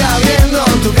 Mientras siga viendo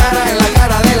tu cara en la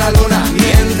cara de la luna,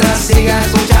 mientras siga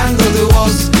escuchando tu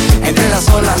voz entre las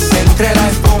olas, entre la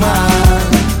espuma,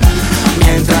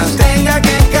 mientras tenga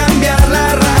que cambiar la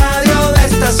radio de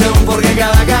estación porque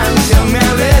cada canción me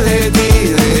hable de ti,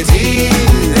 de ti,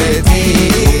 de ti.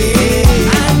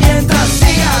 Mientras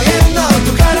siga viendo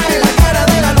tu cara en la cara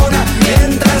de la luna,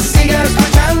 mientras siga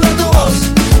escuchando tu voz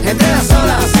entre las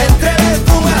olas, entre la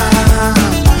espuma,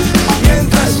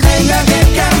 mientras tenga que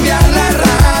cambiar la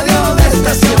radio de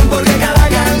estación porque cada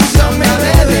canción me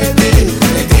hable de ti,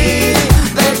 de ti,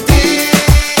 de ti.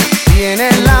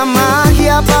 Tienes la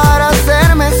magia para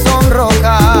hacerme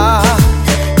sonrojar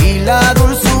y la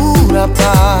dulzura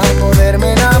para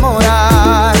poderme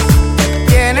enamorar.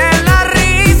 Tienes la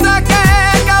risa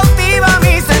que cautiva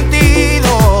mis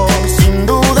sentidos. Sin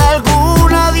duda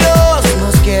alguna Dios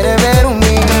nos quiere ver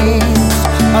unidos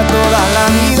a toda la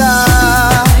vida,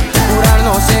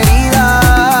 curarnos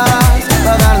heridas,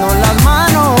 para darnos las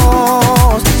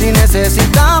manos si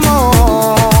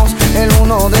necesitamos el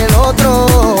uno del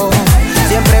otro.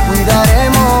 Siempre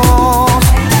cuidaremos,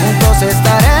 juntos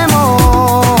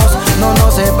estaremos, no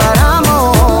nos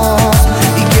separamos.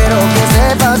 Y quiero que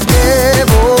sepas que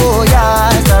voy a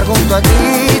estar junto a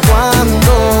ti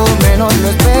cuando menos lo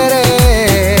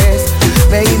esperes.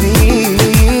 Baby,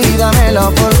 dame la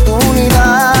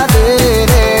oportunidad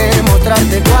de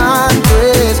demostrarte cuánto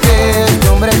es que este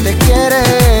hombre te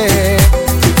quiere.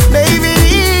 Baby,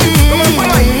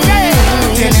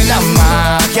 tienes la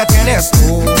magia, tienes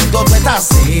todo, tú estás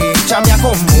hecha, me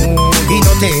acomodo y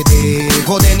no te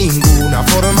dejo de ninguna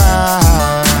forma.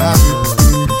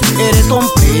 Eres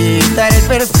completa, eres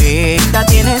perfecta,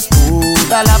 tienes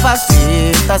toda la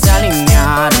faceta, se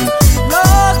alinearon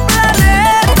los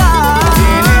planetas.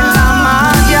 Tienes la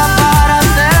magia para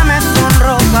hacerme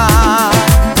sonrojar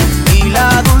y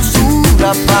la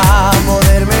dulzura para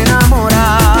poderme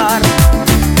enamorar.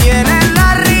 Tienes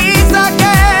la risa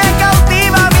que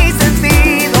cautiva mis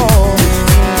sentidos.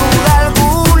 Sin duda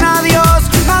alguna Dios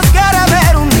nos quiere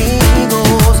ver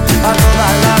unidos a toda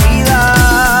la vida,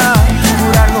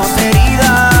 curarnos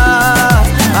heridas,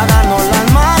 a darnos las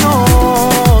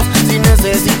manos si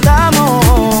necesitamos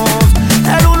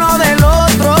el uno del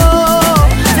otro.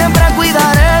 Siempre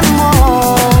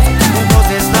cuidaremos, juntos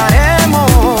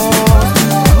estaremos,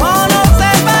 no nos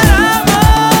separamos.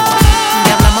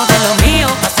 Ya hablamos de lo mío,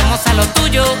 pasemos a lo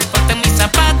tuyo. Ponte mis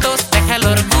zapatos, deja el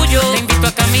orgullo. Te invito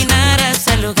a caminar a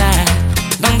ese lugar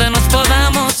donde nos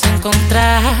podamos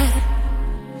encontrar.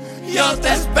 Yo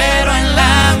te espero en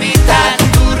la mitad,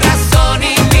 tu razón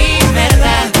y mi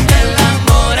verdad. El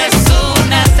amor es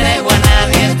una tregua,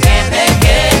 nadie tiene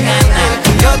que ganar.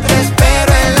 Yo te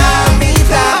espero en la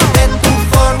mitad de tu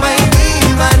forma y mi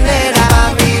manera a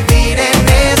vivir en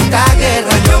esta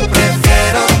guerra. Yo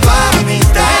prefiero tu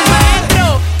amistad. El maestro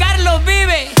Carlos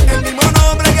vive. El mismo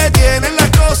nombre que tienen las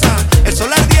cosas, el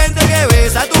sol ardiente que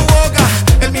besa tu boca,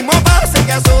 el mismo pase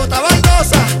que azota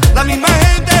baldosa, la misma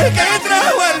gente que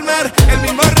trajo el mar, el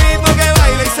mismo ritmo que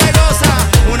baila y se goza,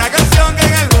 una canción que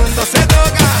en el mundo se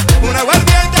toca, un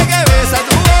aguardiente que besa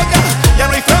tu boca, ya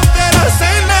no hay fronteras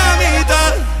en la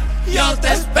mitad. Yo te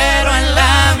espero en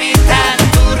la mitad,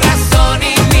 tu razón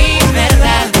y mi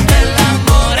verdad. El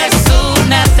amor es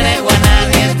una tregua,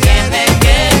 nadie tiene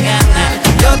que ganar.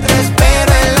 Yo te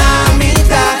espero en la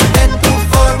mitad de tu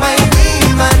forma y mi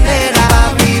manera a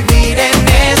vivir en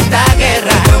esta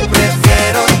guerra. Yo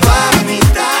prefiero tu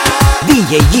amistad.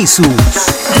 DJ Yisus.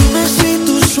 Dime si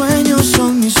tus sueños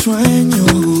son mis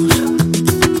sueños.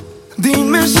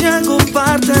 Dime si hago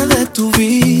parte de tu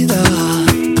vida.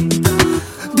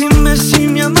 Dime si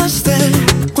me amaste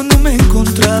cuando me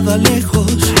encontraba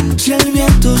lejos. Si el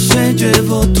viento se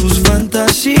llevó tus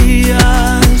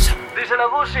fantasías.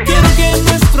 Quiero que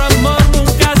nuestro amor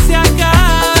nunca se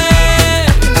acabe.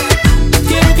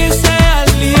 Quiero que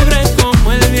seas libre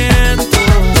como el viento.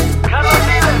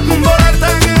 Volar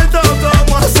tan alto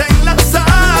como hacen las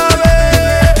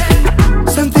aves,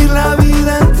 sentir la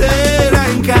vida entera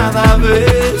en cada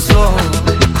beso,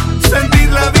 sentir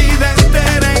la vida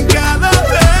entera en cada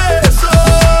beso.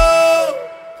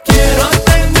 Quiero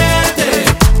tenerte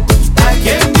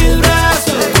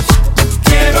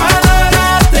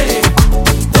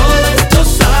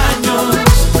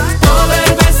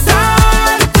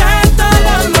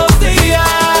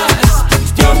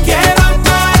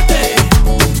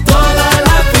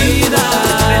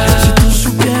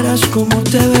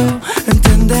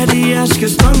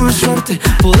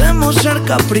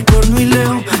Capricornio y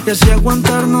Leo, y así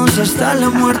aguantarnos hasta la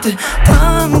muerte.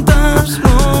 Tantas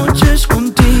noches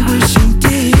contigo y sin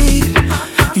ti,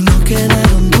 y no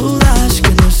quedaron dudas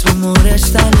que nuestro amor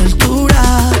está a la altura.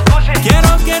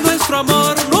 Quiero que nuestro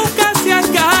amor nunca se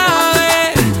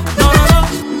acabe. No, no, no,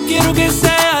 quiero que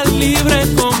seas libre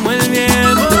como el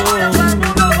viento.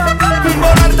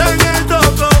 Volar tan alto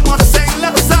como hacen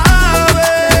las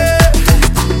aves,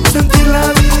 sentir la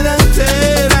vida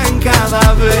entera en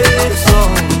cada beso,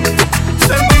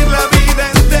 sentir la vida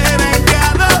entera en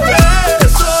cada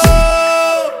beso.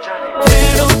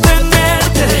 Quiero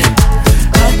tenerte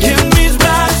aquí en mis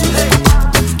brazos,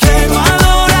 quiero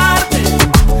adorarte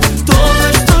todos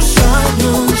estos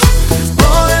años,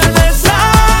 poder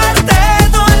besarte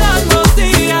todos los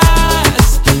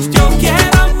días. Yo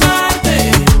quiero amarte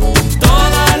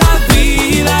toda la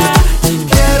vida.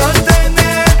 Quiero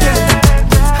tenerte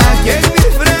aquí en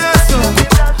mis brazos,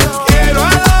 quiero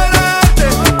adorarte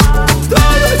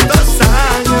todos estos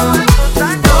años,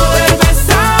 Poder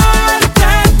besarte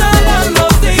todos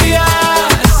los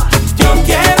días. Yo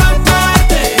quiero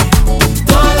amarte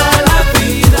toda la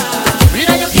vida.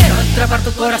 Mira, yo quiero atrapar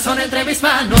tu corazón entre mis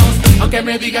manos, aunque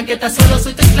me digan que estás solo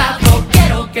soy tu esclavo.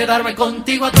 Quiero quedarme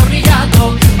contigo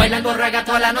atornillado, bailando raga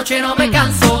toda la noche no me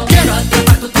canso. Quiero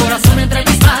atrapar tu corazón entre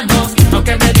mis manos,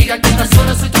 aunque me digan que estás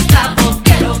solo soy tu esclavo.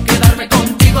 Quiero quedarme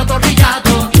contigo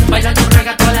atornillado, bailando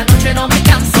raga toda la noche no me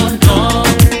canso. No,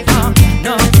 no,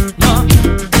 no, no,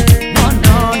 no,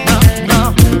 no,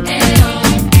 no.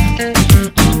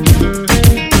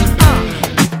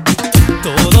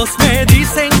 Todos me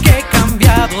dicen que he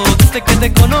cambiado desde que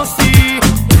te conocí.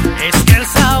 Es que el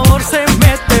sabor se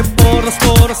mete por los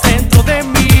poros dentro de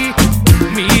mí.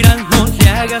 Mira, no le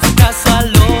hagas caso a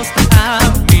los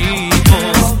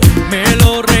amigos, me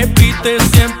lo repites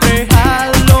siempre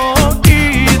al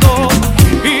oído.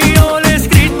 Y yo les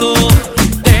grito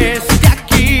desde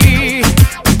aquí,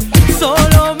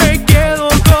 solo me quedo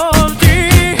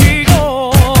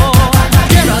contigo.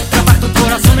 Quiero atrapar tu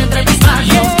corazón entre mis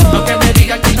manos, aunque me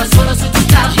digan que estás solo soy tu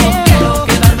esclavo. Quiero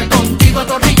quedarme contigo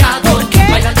atornillado,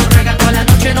 bailando raga toda la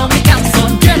noche no me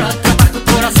canso. Quiero atrapar tu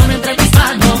corazón entre mis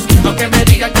manos, aunque me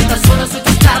digan que estás solo soy tu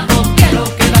esclavo. Quiero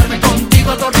quedarme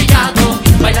contigo atornillado,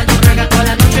 bailando raga toda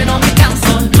la noche no me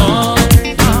canso. No,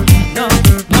 no,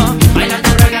 no, bailando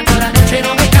raga toda la noche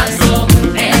no me canso.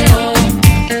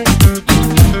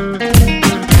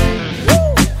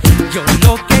 Yo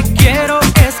lo que quiero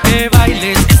es que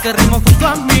bailes este ritmo junto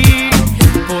a mí,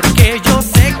 porque yo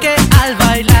sé que al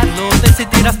bailarlo te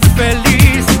sentirás muy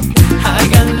feliz.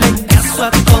 Háganle caso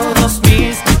a todos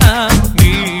mis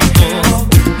amigos,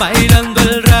 bailando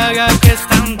el raga que es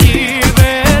tan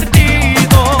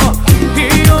divertido.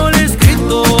 Y yo les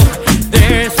grito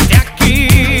desde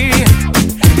aquí,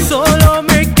 solo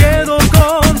me quedo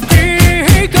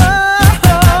contigo.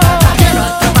 Quiero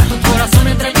atrapar tu corazón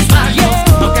entre mis manos,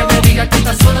 aunque me digan que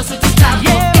estás solo soy tu esclavo.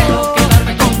 Quiero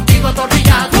quedarme contigo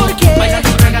atornillado, bailando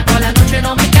raga toda la noche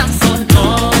no me canso.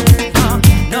 No,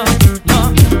 No, no, no,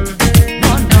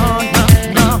 no, no, no,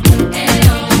 no.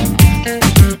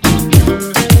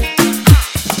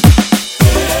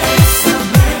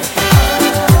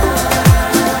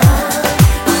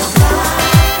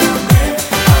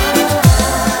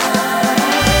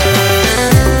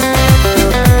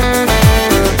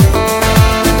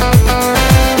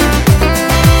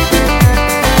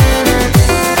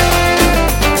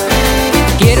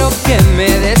 Quiero que me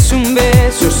des un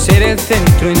beso, ser el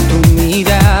centro en tu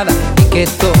mirada, y que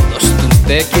todos tus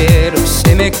te quiero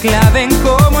se me claven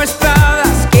como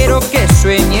espadas. Quiero que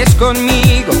sueñes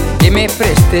conmigo, que me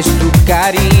prestes tu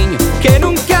cariño, que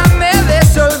nunca me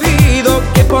des olvido,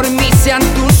 que por mí sean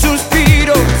tus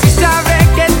suspiros. Si sabré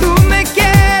que tú me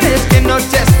quieres, que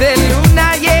noches de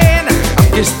luna llena,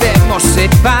 aunque estemos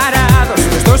separados,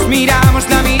 los dos miramos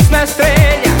la misma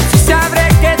estrella. Si sabré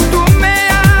que tú me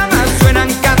amas, suenan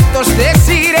cantos de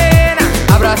sirena,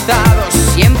 abrazados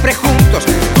siempre juntos,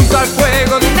 junto al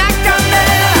fuego de una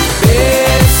candela.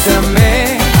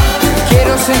 Bésame,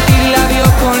 quiero sentir labio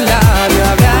con labio,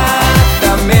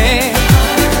 abrázame,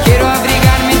 quiero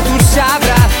abrigarme en tus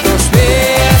abrazos.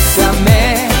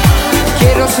 Bésame,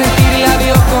 quiero sentir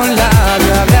labio con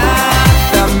labio,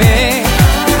 abrázame,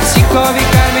 así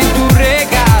cobijarme en tu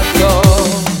regazo.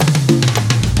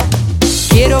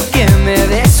 Quiero que me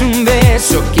des un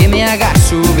beso, que me haga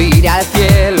subir al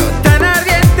cielo, tan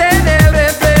ardiente en el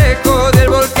reflejo del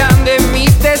volcán de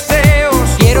mis deseos.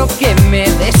 Quiero que me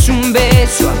des un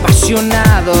beso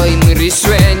apasionado y muy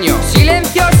risueño,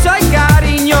 silencioso y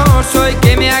cariñoso, y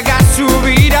que me haga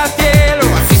subir al cielo.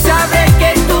 Así sabré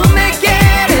que tú me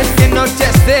quieres, que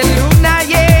noches de luna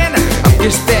llena, aunque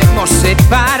estemos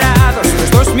separados, los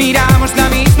dos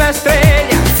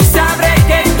estrella. Si sabré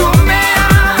que tú me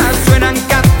amas. Suenan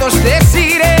cantos de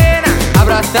sirena,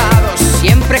 abrazados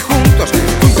siempre juntos,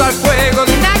 junto al fuego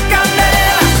de una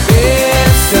candela.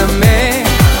 Bésame,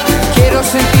 quiero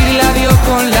sentir labio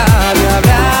con labio.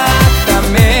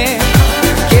 Abrázame,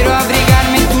 quiero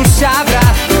abrigarme en tus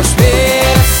abrazos.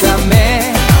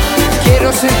 Bésame,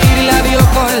 quiero sentir labio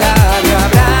con labio.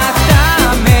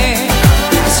 Abrázame,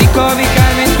 así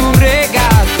cobijarme en tu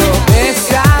regazo.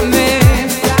 Bésame,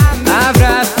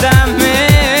 abrázame.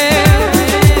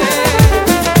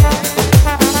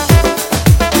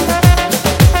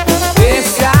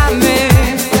 Bésame,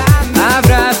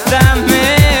 abrázame.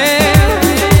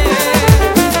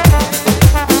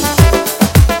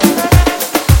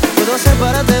 Puedo hacer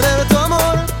para tener tu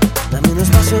amor. Dame un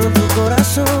espacio en tu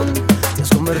corazón. Te has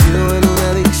convertido en una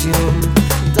adicción.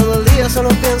 Todo el día solo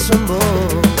pienso en vos.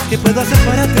 ¿Qué puedo hacer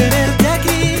para tenerte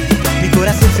aquí? Mi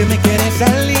corazón se me quiere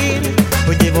salir.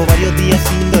 Hoy llevo varios días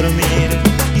sin dormir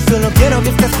y solo quiero que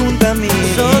estés junto a mí.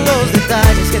 Son los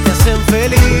detalles que te hacen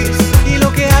feliz y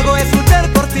lo que hago es luchar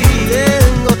por ti.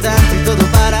 Tengo tanto y todo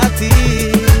para ti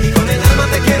y con el alma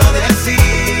te quiero decir.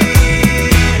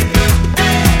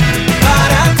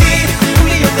 Para ti,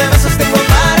 1.000.000 de besos tengo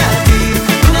para ti.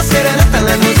 Una serenata en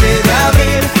la noche de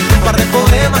abril. Un par de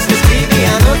poemas que escribí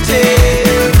anoche.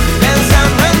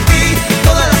 Pensando en ti,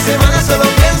 toda la semana solo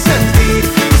pienso en ti.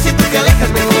 Y si tú te alejas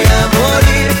me voy a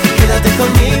morir. Quédate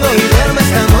conmigo y duerme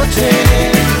esta noche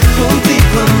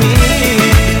juntico a mí.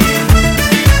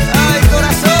 Ay,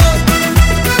 corazón,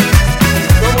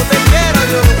 como te quiero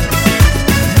yo.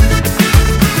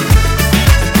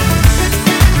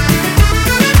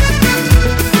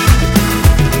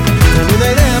 Dame una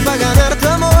idea para ganar tu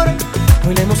amor.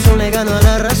 Hoy la emoción le gano a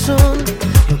la razón.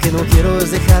 Lo que no quiero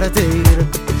es dejarte ir.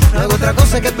 No hago otra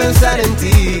cosa que pensar en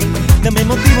ti. Dame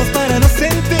motivos para no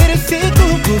sentir. Si tú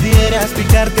pudieras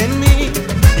fijarte en mí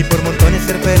y por montones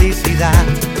ser felicidad.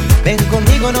 Ven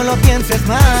conmigo, no lo pienses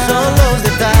más. Son los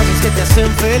detalles que te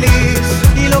hacen feliz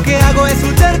y lo que hago es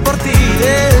luchar por ti.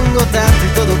 Tengo tanto y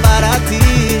todo para ti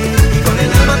y con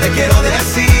el alma te quiero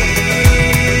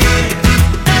decir.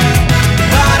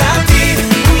 Para ti,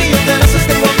 1.000.000 de besos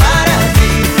tengo para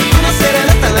ti. Una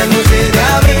serenata en la noche de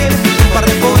abril. Un par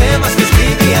de poemas que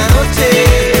escribí anoche.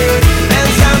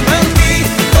 Pensando en ti,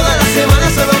 toda la semana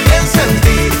solo pienso en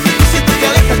ti. Y si tú te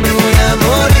alejas me voy a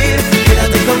morir.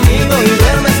 Quédate conmigo y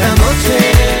duerme esta noche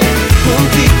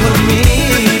juntico a mí.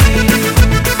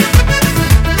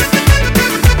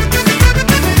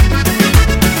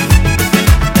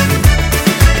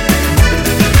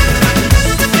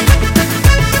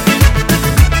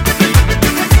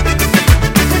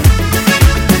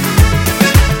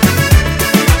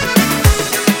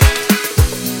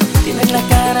 Tienes la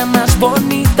cara más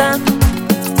bonita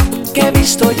que he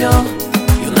visto yo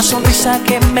y una sonrisa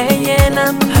que me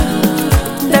llena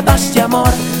de paz y amor.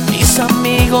 Mis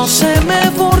amigos se me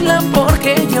burlan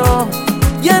porque yo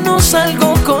ya no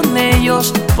salgo con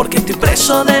ellos, porque estoy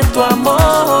preso de tu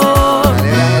amor.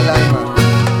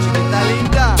 Chiquita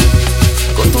linda,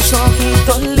 Con tus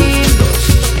ojitos lindos,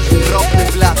 rock de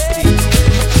plástico,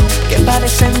 que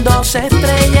parecen dos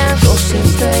estrellas, dos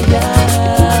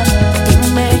estrellas. Tú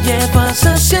me llevas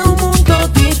hacia un mundo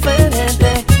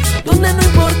diferente, donde no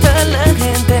importa la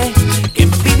gente que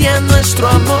envidia nuestro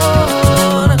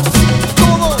amor.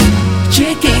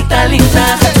 Chiquita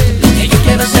linda, lo que yo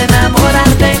quiero es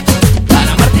enamorarte,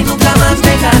 para amarte y nunca más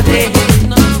dejarte.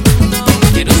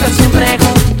 Quiero estar siempre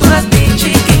junto a ti,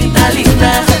 chiquita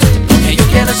linda. Lo que yo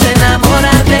quiero es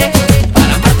enamorarte,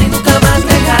 para amarte y nunca más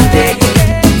dejarte.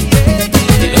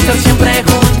 Quiero estar siempre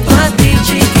junto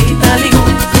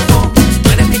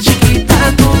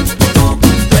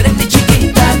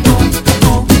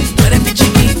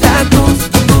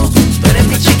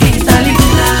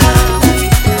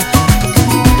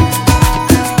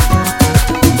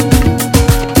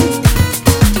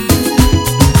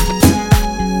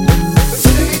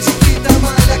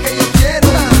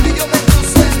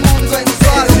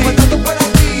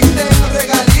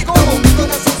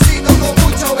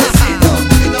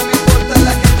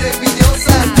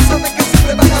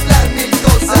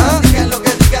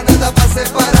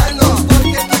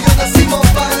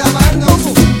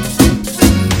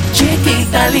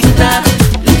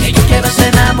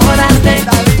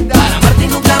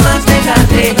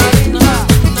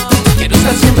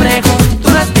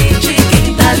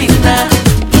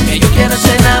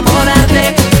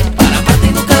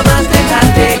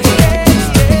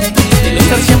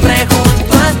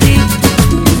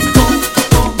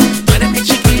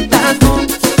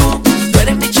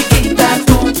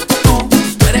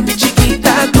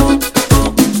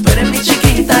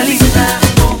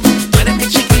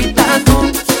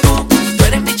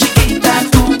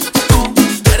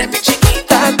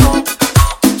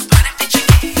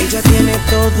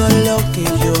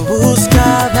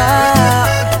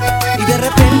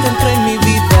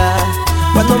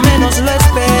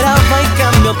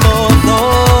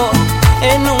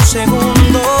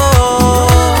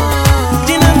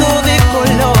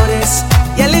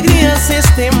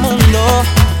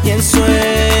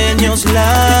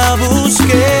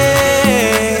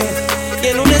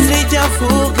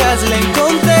sueños la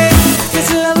encontré.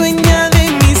 Es la dueña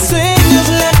de mis sueños,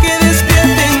 la que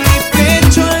despierta en mi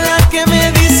pecho, la que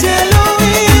me dice al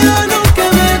oído nunca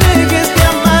me dejes de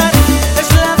amar. Es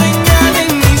la dueña de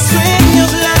mis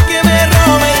sueños, la que me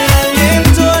roba el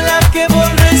aliento, la que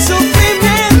borra el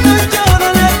sufrimiento. Yo no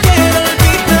la quiero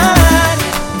olvidar.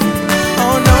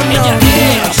 Oh no, no.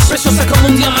 Ella es preciosa como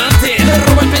un diamante, me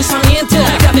roba el pensamiento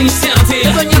a cada instante.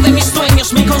 La dueña de mis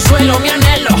sueños, mi consuelo, mi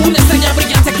anhelo, una estrella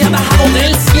brillante que ha bajado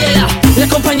del cielo. La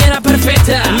compañera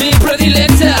perfecta, mi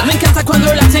predilecta, me encanta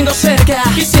cuando la tengo cerca.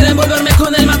 Quisiera envolverme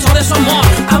con el manto de su amor,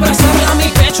 abrazarla a mi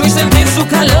pecho y sentir su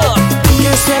calor.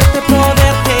 Qué suerte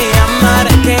poderte amar,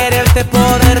 quererte,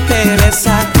 poderte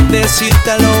besar,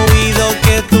 decirte al oído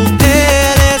que tú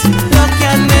eres lo que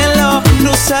anhelo,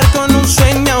 cruzar con un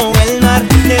sueño el mar,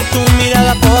 de tu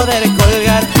mirada poder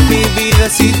colgar mi vida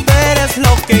si tú eres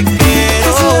lo que quiero.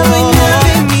 Es la dueña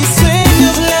de mis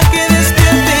sueños, la que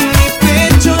despierta en mi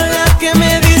pecho, la que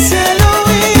me dice al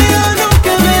oído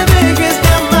nunca me dejes de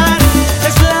amar.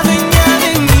 Es la dueña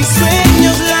de mis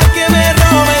sueños, la que me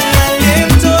roba el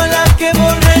aliento, la que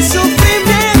borra el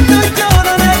sufrimiento. Yo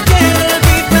no la quiero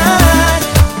olvidar.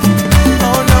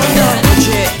 Oh no, no.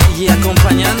 Oye, y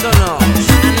acompañándonos,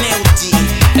 Aneuti,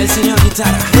 el señor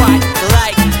guitarra, White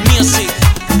Like Music.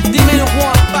 Dímelo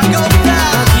Juan,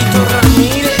 Paquito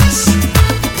Ramírez.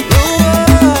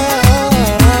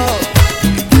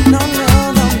 No,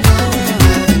 no, no,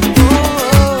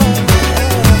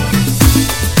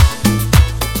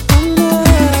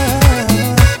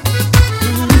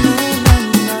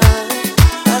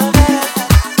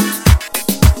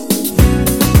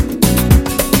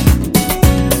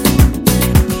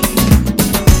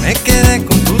 Me quedé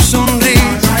con tu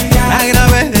sonrisa, la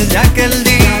grabé desde aquel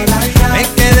día. Me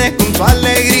quedé con tu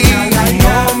alegría,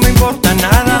 no me importa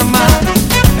nada más.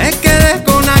 Me quedé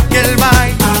con aquel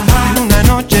baile, una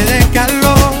noche de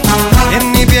calor.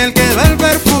 En mi piel quedó el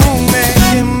perfume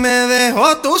que me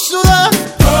dejó tu sudor.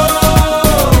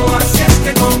 Oh, así es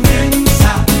que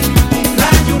comienza un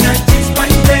rayo, una chispa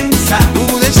intensa.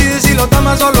 Tú decides si lo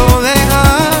tomas o lo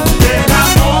dejas. Del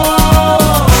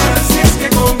amor, así es que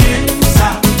comienza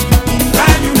un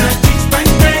rayo, una chispa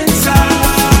intensa.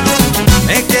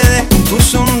 Me quedé con tu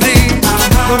sonrisa,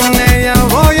 con ella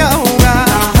voy a jugar.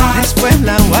 Después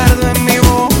la guardo en mi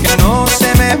boca, no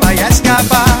se me vaya a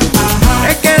escapar.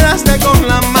 Te quedaste con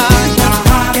la magia,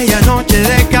 aquella noche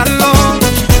de calor.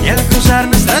 Y al cruzar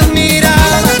nuestras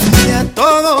miradas, ya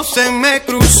todo se me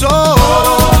cruzó.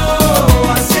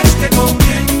 Oh, así es que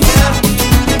comienza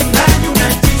un rayo, una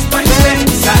chispa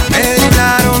intensa. Me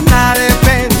dictaron la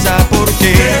defensa porque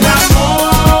Del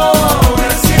amor,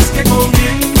 así es que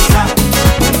comienza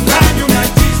un rayo, una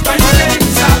chispa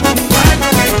intensa. Un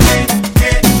rayo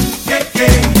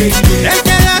te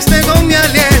quedaste con mi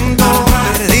aliento,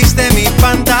 perdiste mi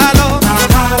pantalón,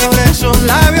 por esos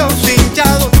labios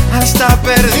hinchados hasta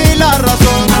perdí la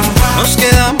razón. Nos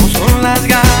quedamos con las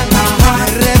ganas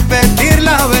de repetir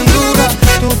la aventura.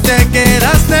 Tú te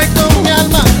quedaste con mi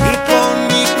alma y con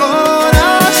mi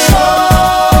corazón.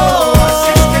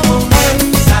 Así es que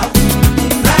comienza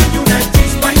un rayo, una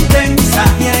chispa intensa.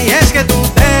 Y ahí es que tú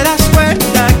te das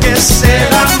cuenta que es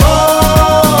el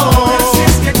amor. Así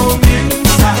es que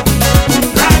comienza un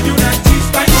rayo, una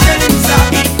chispa intensa.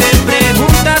 Y te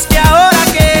preguntas que ahora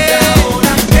qué.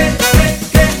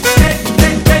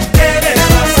 ¿Qué le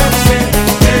vas a hacer?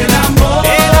 El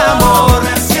amor,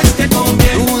 así es que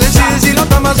comienza. Tú decides si lo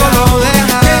tomas o lo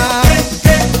dejas.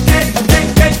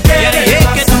 Y ahí es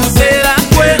que tú te das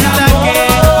cuenta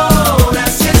que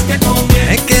así es que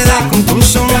comienza. me quedé con tu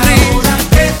sonrisa.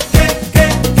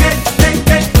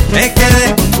 Me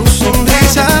quedé con tu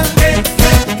sonrisa.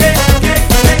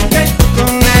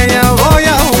 Con ella voy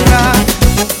a jugar.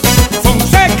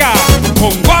 Fonseca,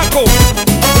 con Guaco,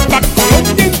 pa'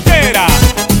 Colombia entera.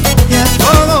 Ya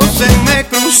todo se me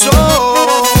cruzó.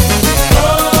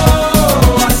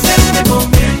 Oh, así es que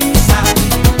comienza.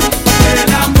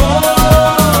 El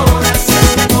amor, así es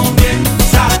que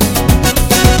comienza.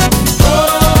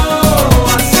 Oh,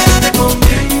 así es que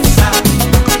comienza.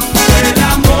 El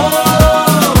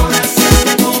amor, así es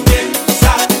que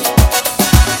comienza.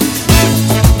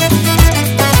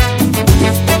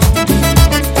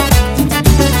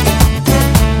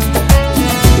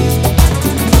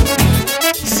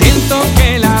 Siento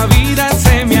que la vida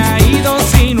se me ha ido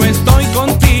si no estoy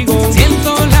contigo.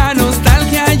 Siento la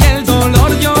nostalgia y el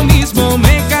dolor, yo mismo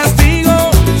me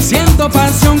castigo. Siento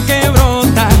pasión que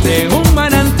brota de un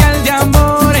manantial de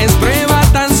amores. Prueba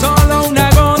tan solo una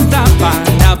gota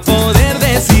para poder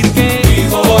decir que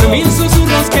por mil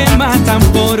susurros que matan,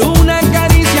 por una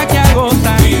caricia que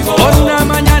agota, por una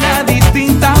mañana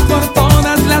distinta, por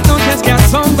todas las noches que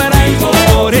asombran.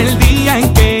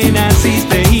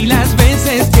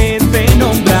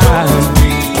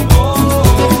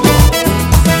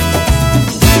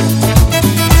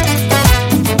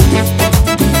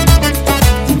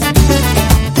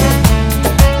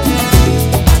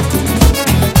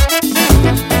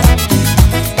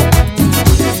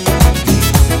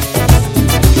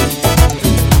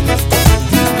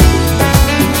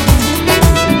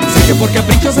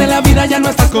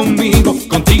 estar conmigo.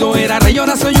 Contigo era rey,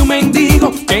 ahora soy un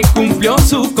mendigo que cumplió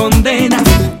su condena,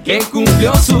 que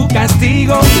cumplió su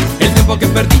castigo. El tiempo que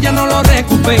perdí ya no lo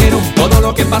recupero. Todo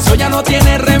lo que pasó ya no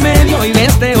tiene remedio. Y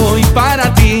desde hoy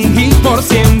para ti y por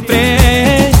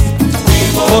siempre.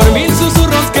 Por mil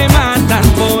susurros que matan,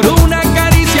 por una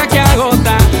caricia que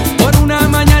agota, por una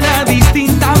mañana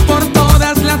distinta, por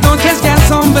todas las noches que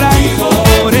asombran,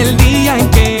 por el día en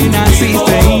que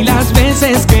naciste y las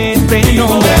veces que te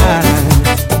nombran.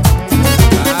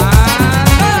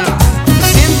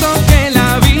 Siento que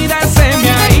la vida se me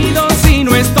ha ido si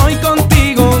no estoy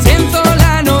contigo. Siento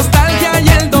la nostalgia y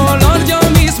el dolor, yo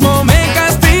mismo me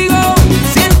castigo.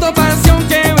 Siento pasión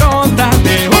que brota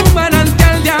de un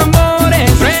manantial de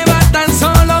amores. Prueba tan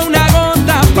solo una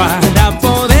gota para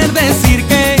poder decir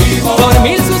que por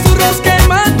mil susurros que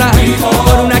matan,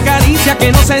 por una caricia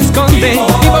que no se esconde,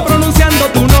 vivo pronunciando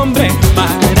tu nombre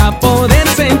para poder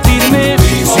sentirme.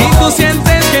 Si tú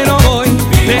sientes que no voy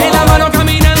de la mano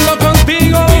caminando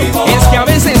contigo, es que a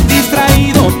veces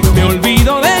distraído me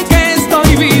olvido de que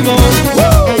estoy vivo.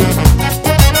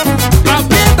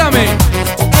 ¡Apriétame!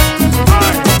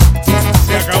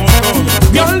 Se acabó todo.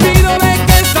 Me olvido de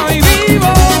que estoy vivo.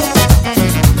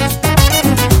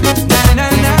 Na, na,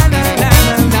 na, na, na,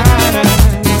 na, na.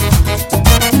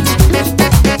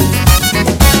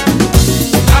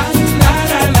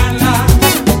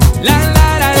 La, la,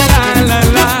 la, la, la,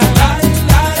 la.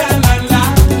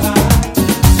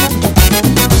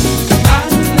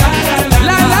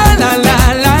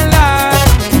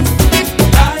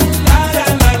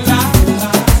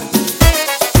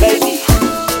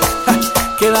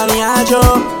 ¿Qué daría yo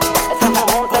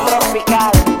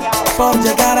por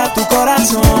llegar a tu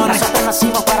corazón? Nosotros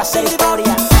nacimos para hacer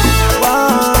historia.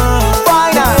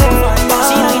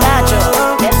 Chino y Nacho,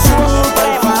 el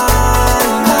Supremo.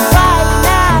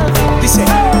 Dice,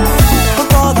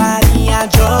 ¿cuánto daría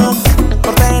yo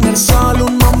por tener solo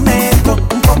un momento,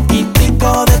 un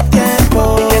poquitico de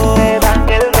tiempo?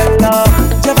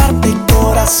 Llevarte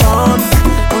corazón,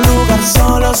 un lugar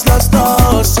solos los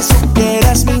dos, si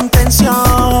supieras mi intención.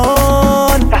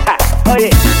 Oye,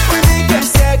 puede que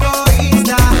sea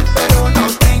egoísta, pero no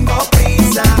tengo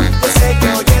prisa. Yo sé que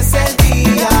hoy es el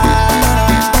día.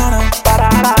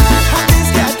 Antes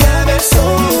que acabe el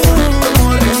sol,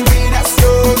 como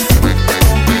respiración,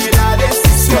 tomé la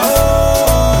decisión.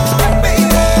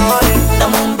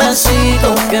 Dame un besito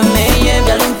que me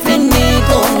lleve al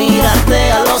infinito,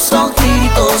 mirarte a los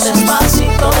ojitos,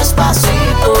 despacito,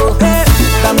 despacito.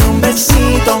 Dame un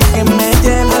besito que me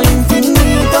lleve al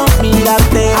infinito,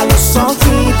 mirarte a los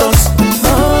ojitos.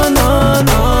 No, no,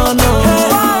 no, no.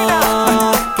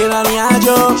 ¿Qué daría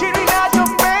yo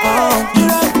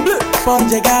por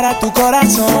llegar a tu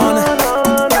corazón?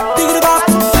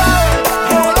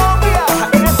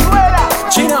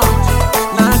 Chino,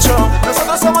 Nacho,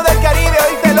 Nosotros somos del Caribe,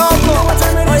 oíste loco.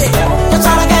 yo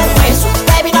solo quiero un beso,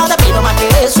 baby, no te pido más que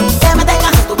eso. Que me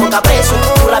tengas en tu boca preso,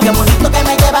 tu labio bonito que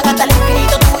me llevan hasta el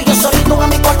infinito. Tú y yo solito en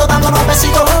mi cuarto dándonos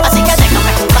besitos. Así que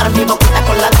déjame juntar mi boquita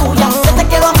con la tuya. Yo te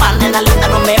quiero amar, nena linda,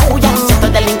 no me huyas. Siento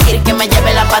el delinquir que me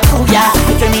lleve la patrulla.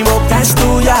 y que mi boca es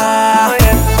tuya.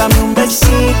 Dame un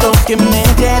besito que me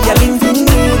lleve al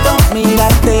infinito,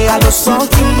 mirarte a los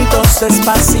ojitos,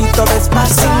 despacito,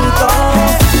 despacito.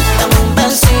 Dame un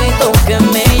besito que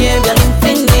me lleve al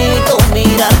infinito,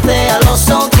 mirarte a los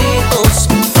ojitos.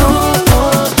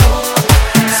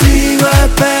 Sigo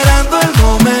esperando el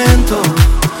momento,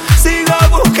 sigo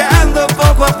buscando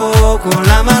poco a poco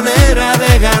la manera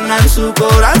de ganar su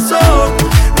corazón.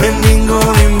 No es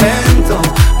ningún invento,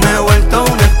 me he vuelto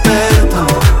un experto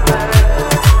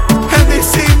en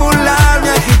disimular mi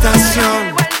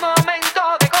agitación.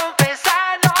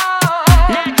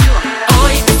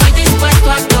 Hoy estoy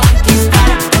dispuesto a conquistar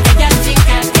a aquella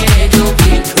chica que yo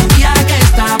vi un día que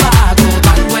estaba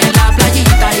acostado en la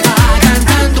playita y va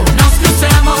cantando. Nos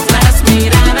cruzamos las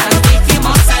miradas,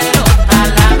 dijimos cero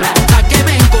palabras, hasta que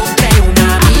me encontré una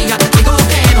amiga, dijo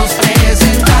que nos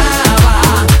presentaba.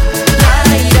 Ra,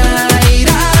 ra,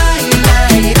 ra,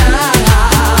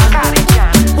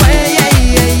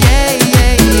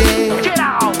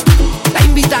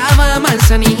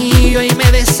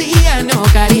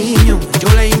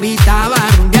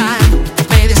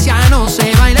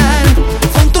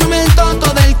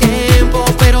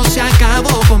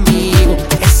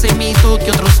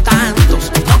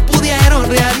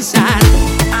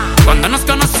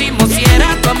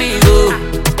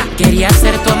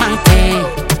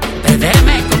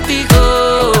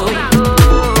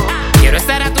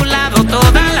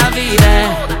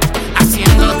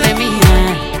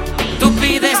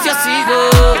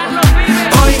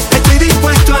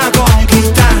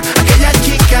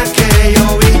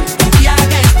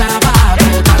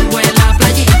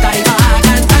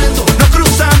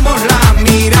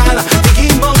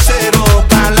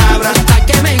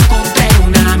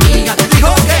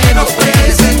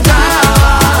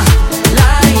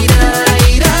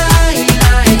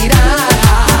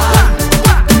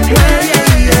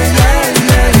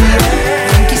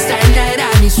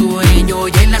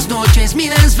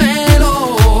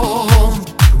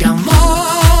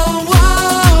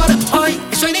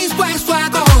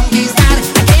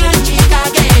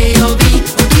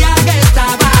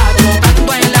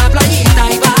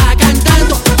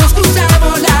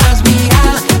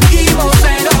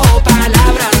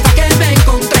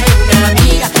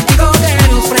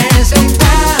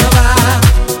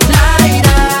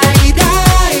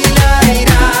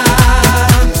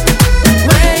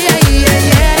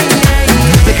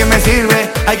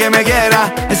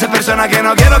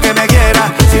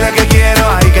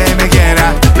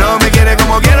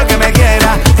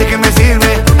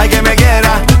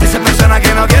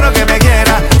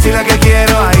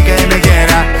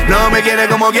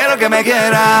 que me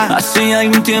quiera. Hace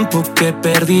algún tiempo que he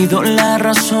perdido la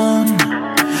razón,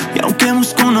 y aunque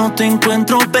busco no te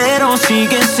encuentro, pero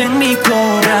sigues en mi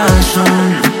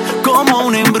corazón, como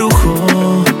un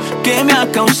embrujo que me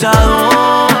ha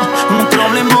causado un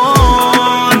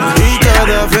problemón. Y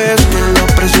cada vez que lo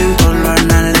presento lo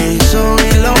analizo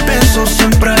y lo pienso,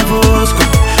 siempre busco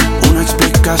una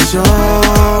explicación.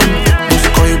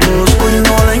 Busco y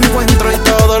no la encuentro, y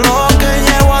todo lo que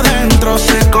llevo adentro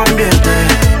se convierte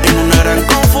en una gran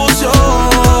confusión.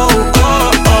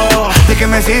 ¿De qué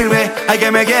me sirve? Ay,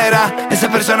 que me quiera esa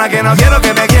persona que no quiero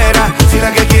que me quiera. Si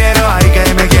la que quiero, ay,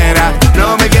 que me quiera,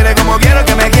 no me quiere como quiero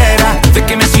que me quiera. ¿De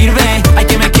qué me sirve? Ay,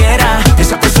 que me quiera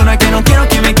esa persona que no quiero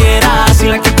que me quiera. Si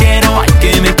la que quiero, ay,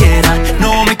 que me quiera,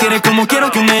 no me quiere como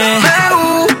quiero que me. Me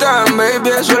gusta, baby,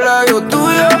 eso es labio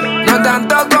tuyo, no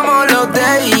tanto como los de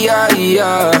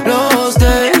los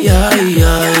de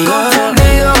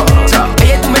confundido,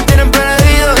 ella y tú me tienen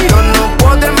perdido, yo no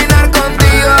puedo terminar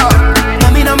contigo.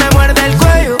 A mí no me muerde el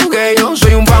cuello, que yo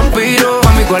soy un vampiro.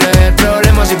 Mami, ¿cuál es el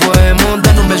problema? Si podemos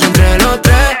dar un beso entre los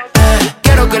tres.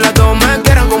 Quiero que la tomen,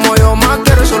 quieran como yo más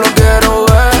quiero, solo quiero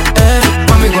ver.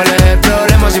 Mami, ¿cuál es el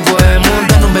problema? Si podemos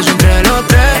dar un beso entre los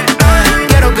tres.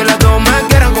 Quiero que la tomen,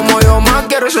 quieran como yo más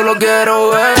quiero, solo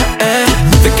quiero ver.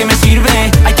 ¿De qué me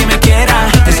sirve? Ay, que me quiera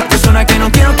esa persona que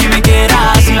no quiero que me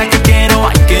quiera. Si la que quiero,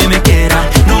 ay, que me quiera,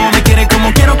 no me quiere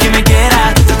como quiero que me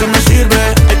quiera. ¿De qué me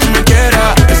sirve? Ay, que me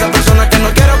quiera esa persona que no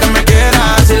quiero que me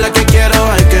quiera. Si la que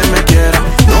quiero, ay, que me quiera,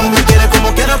 no me quiere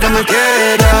como quiero que me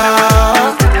quiera.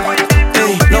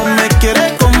 Ey, no me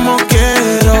quiere como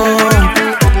quiero.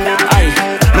 Ay,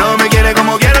 no me quiere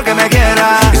como quiero que me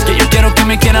quiera. Es que yo quiero que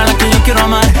me quiera la que yo quiero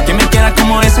amar, que me quiera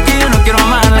como esa que yo no quiero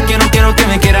amar. La que no quiero que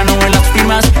me quiera, no en las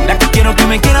firmas. La que quiero que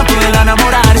me quiera, poderla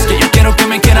enamorar. Es que yo quiero que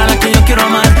me quiera la que yo quiero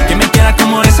amar, que me quiera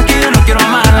como esa que yo no quiero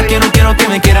amar. La que no quiero que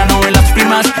me quiera, no en las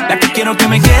firmas. La que quiero que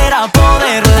me quiera,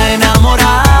 poderla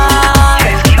enamorar.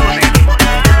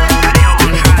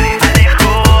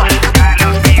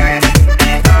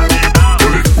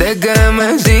 ¿De qué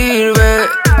me sirve?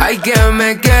 Ay, que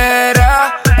me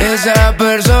quiera esa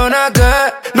persona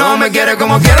que no me quiere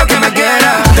como quiero que me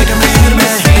quiera. ¿De qué me sirve?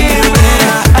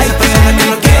 Ay, persona que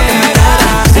no quiero que me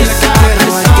quiera. Si la que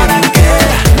quiero, ay, que me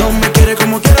quiera, no me quiere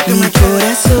como quiero que me quiera. Mi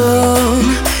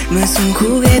corazón no es un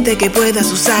juguete que puedas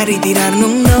usar y tirar,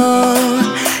 no.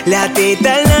 Late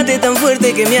tan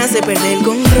fuerte que me hace perder el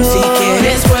control. Si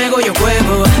quieres juego, yo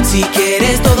juego. Si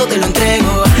quieres todo, te lo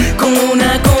entrego, con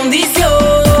una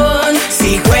condición.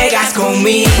 Si juegas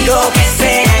conmigo, que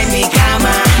sea en mi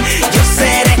cama, yo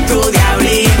seré tu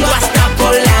diablito hasta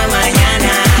por la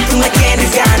mañana. Tú me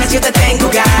tienes ganas, yo te tengo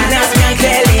ganas. Mi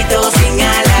angelito sin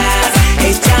alas,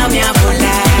 échame a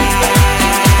volar.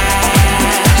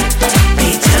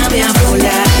 Échame a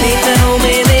volar, neta, no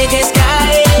me dejes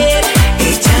caer.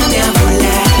 Échame a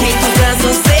volar, que tus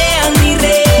brazos sean mi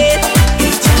red.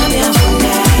 Échame a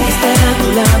volar, estar a tu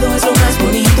lado es lo más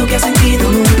bonito que has sentido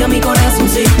nunca mi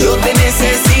corazoncito. Yo te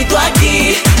necesito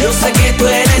aquí, yo sé que tú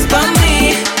eres para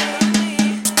mí.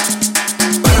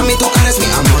 Para mí tú eres mi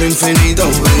amor infinito,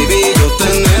 baby, yo te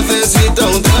necesito.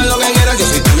 Dime lo que quieras, yo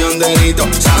soy tu ñonderito.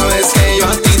 Sabes que yo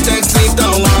a ti te excito,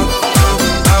 wow, wow,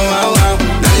 wow, wow.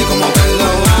 Nadie como te lo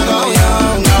hago yo,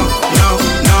 no.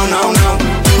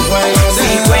 Tu juego de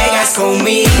si juegas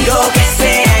conmigo, que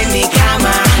sea en mi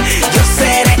cama, yo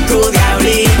seré tu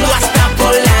diablito hasta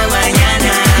por la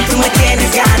mañana. Tú me tienes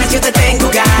ganas, yo te tengo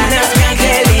ganas. Mi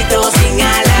angelito sin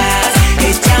alas,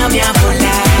 échame a volar.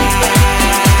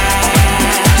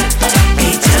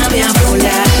 Échame a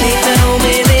volar, neta, no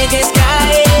me dejes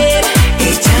caer.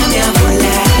 Échame a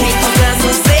volar, que tus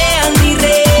brazos sean mi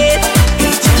red.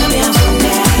 Échame a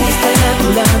volar, estar a tu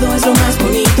lado es lo más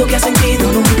bonito que has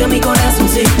sentido nunca mi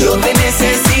corazoncito. Yo te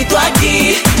necesito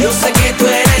aquí, yo sé que tú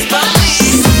eres para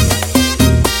mí.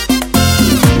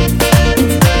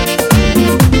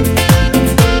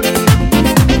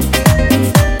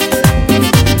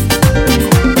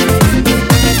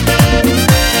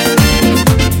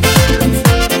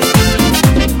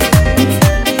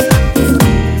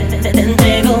 Te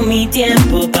entrego mi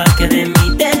tiempo pa' que de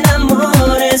mí te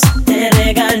enamores. Te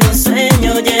regalo un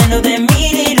sueño lleno de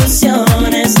mil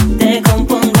ilusiones. Te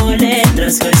compongo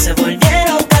letras que hoy se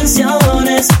volvieron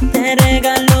canciones. Te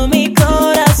regalo mi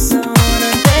corazón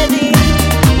ante ti.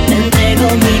 Te entrego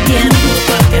mi tiempo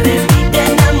pa' que de mí te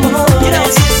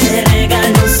enamores. Te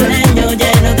regalo un sueño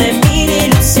lleno de mil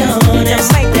ilusiones.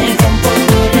 Te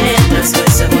compongo letras que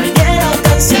hoy se volvieron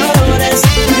canciones.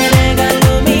 Te regalo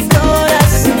mi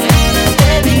corazón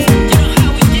ante ti.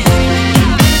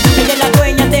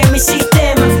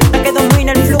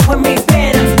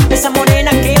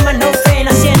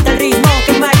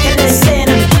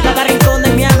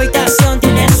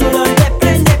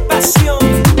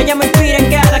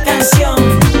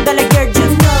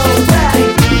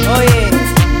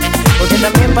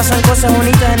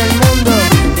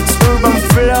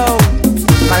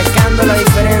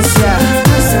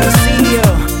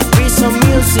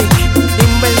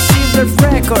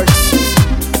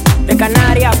 De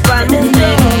Canarias pa'l mundo. Te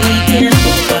entrego mi tiempo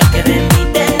para que de mí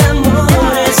te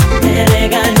enamores. Te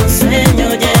regalo un sueño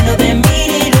lleno de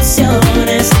mil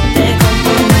ilusiones. Te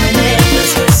compongo letras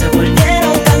que hoy se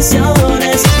volvieron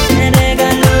canciones. Te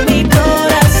regalo mi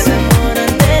corazón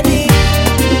ante ti.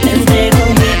 Te entrego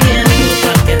mi tiempo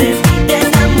para que de mí te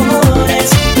enamores.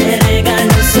 Te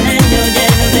regalo un sueño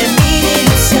lleno de mil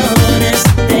ilusiones.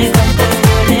 Te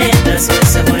compongo letras que hoy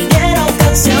se volvieron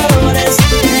canciones.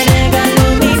 Te regalo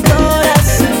mi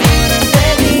corazón ante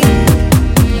ti.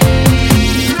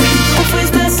 Tú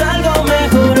fuiste algo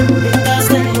mejor,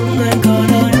 pintaste el mundo en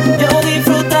color. Yo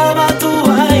disfrutaba tu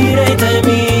aire y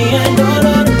temía el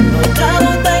dolor. Otra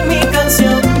nota en mi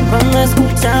canción cuando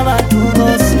escuchaba tu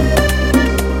voz.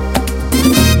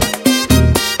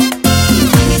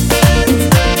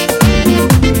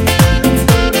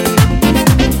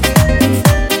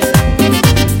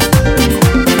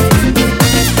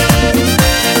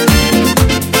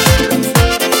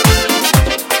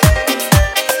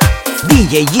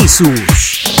 DJ Yisus.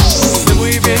 Sé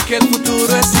muy bien que el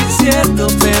futuro es incierto,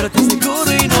 pero te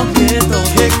aseguro y no miento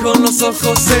que con los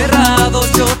ojos cerrados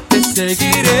yo te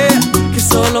seguiré. Que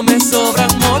solo me sobran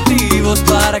motivos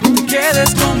para que te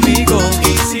quedes conmigo.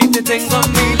 Y si te tengo a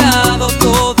mi lado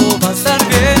todo va a estar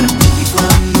bien. Y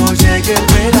cuando llegue el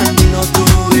verano tú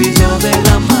y yo de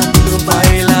la mano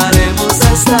bailaremos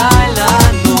hasta el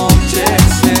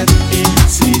anochecer. Y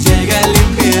si llega el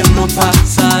invierno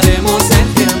pasaremos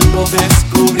el tiempo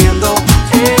descubriendo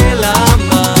el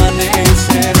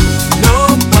amanecer.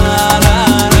 No parará,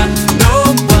 no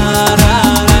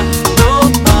parará, no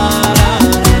parará,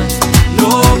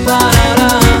 no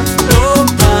parará, no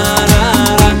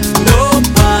parará, no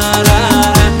parará,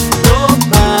 no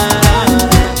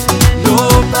parará, no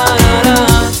parará.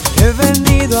 He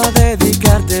venido a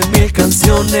dedicarte mil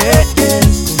canciones, con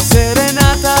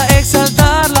serenata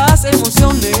exaltar las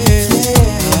emociones,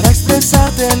 para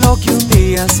expresarte lo que un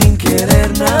día sin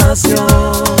querer nació.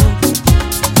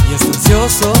 Y estoy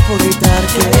ansioso por gritar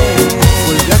que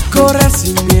vuelve a correr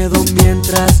sin miedo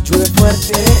mientras llueve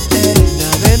fuerte.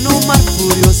 Nada en un mar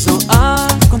furioso a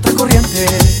contracorriente.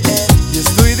 Y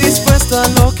estoy dispuesto a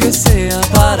lo que sea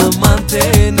para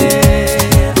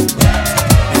mantener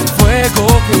el fuego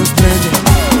que nos prende.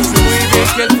 Sé muy bien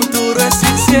que el futuro es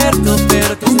incierto,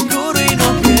 pero te aseguro y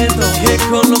no miento que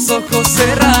con los ojos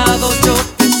cerrados yo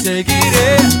te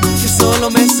seguiré. Que solo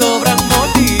me sobran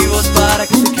motivos para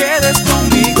que te quedes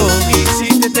conmigo. Y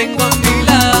si te tengo a mi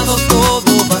lado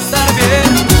todo va a estar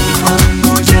bien. Y cuando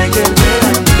llegue el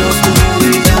verano tú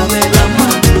y yo de la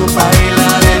mano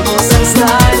bailaremos hasta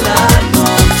el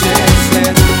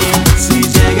anochecer. Y si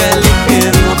llega el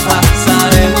invierno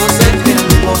pasaremos el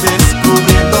tiempo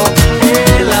descubriendo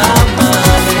el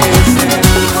amanecer.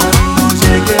 Y cuando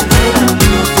llegue el verano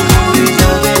tú y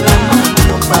yo de la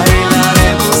mano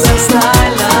bailaremos hasta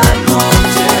el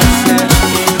anochecer.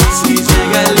 Y si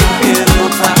llega el invierno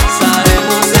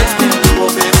pasaremos el tiempo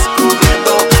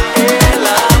descubriendo el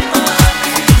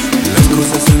amanecer. Las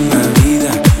cosas en la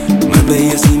vida, más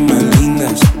bellas y más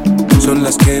lindas, son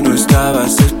las que no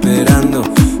estabas esperando.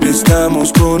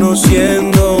 Estamos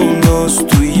conociéndonos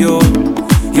tú y yo,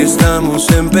 y estamos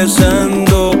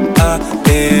empezando a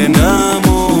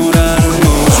enamorarnos.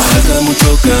 Falta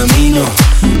mucho camino,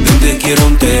 de un te quiero,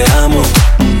 un te amo,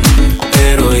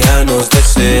 pero ya nos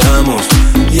deseamos.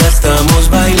 Ya estamos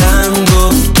bailando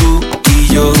tú y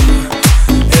yo.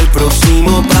 El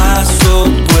próximo paso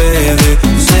puede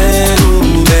ser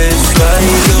un beso. Ay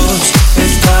Dios,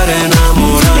 estar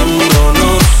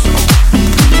enamorándonos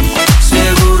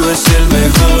seguro es el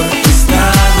mejor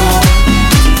estado.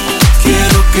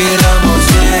 Quiero que el amor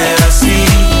sea así,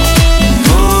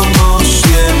 como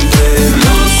siempre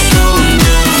lo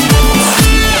soñamos.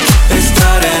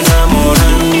 Estar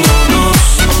enamorándonos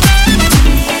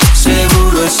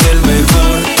seguro es el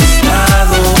mejor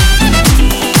estado.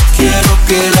 Quiero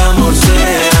que el amor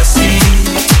sea así,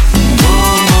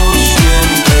 como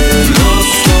siempre lo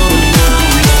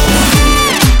soñamos.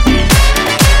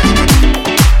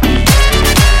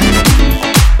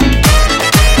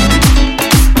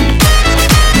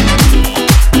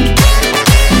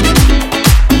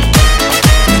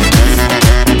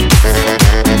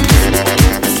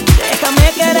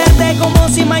 Déjame quererte como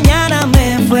si mañana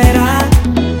me fuera,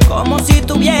 como si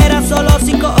tuviera solo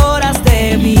 5 horas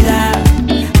de vida.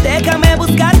 Déjame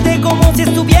buscarte como si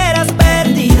estuvieras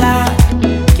perdida,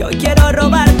 que hoy quiero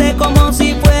robarte como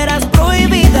si fueras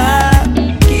prohibida.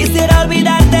 Quisiera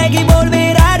olvidarte y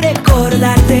volver a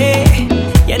recordarte,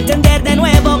 y entender de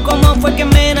nuevo cómo fue que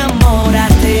me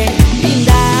enamoraste.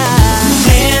 Linda,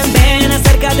 ven, ven,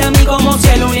 acércate a mí como si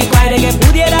el único aire que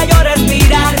pudiera yo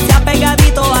respirar sea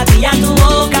pegadito a ti.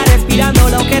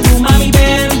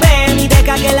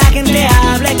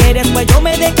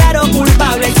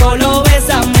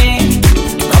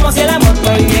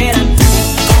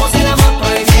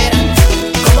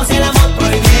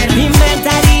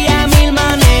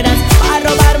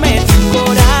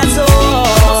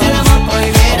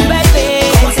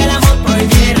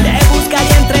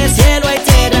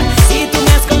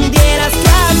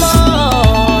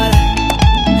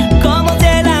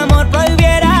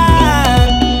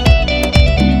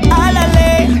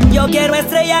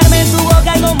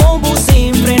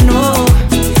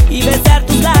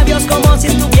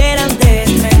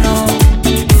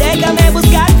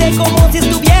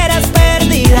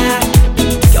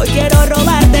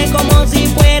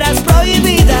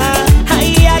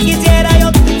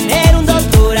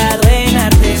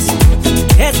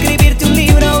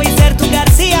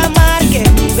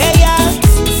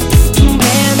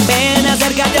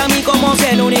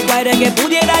 aire que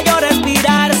pudiera yo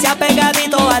respirar sea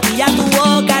pegadito a ti y a tu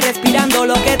boca, respirando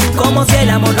lo que tú, como si el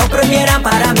amor lo prohibieran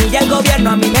para mí y el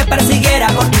gobierno a mí me persiguiera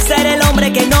por ser el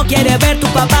hombre que no quiere ver tu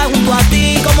papá junto a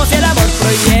ti, como si el amor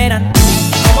prohibieran,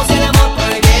 como si el amor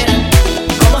prohibieran,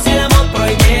 como si el amor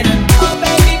prohibieran. Oh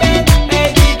baby, baby,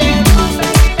 baby, oh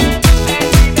baby, baby,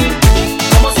 baby.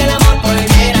 Como si el amor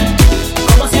prohibieran,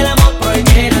 como si el amor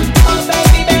prohibieran. Oh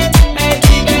baby, baby,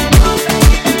 baby, baby, oh baby.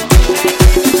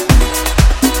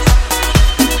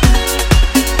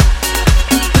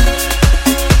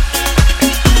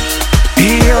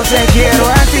 Y yo te quiero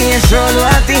a ti, solo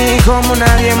a ti, como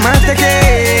nadie más te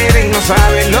quiere. Y no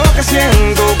sabes lo que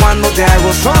siento cuando te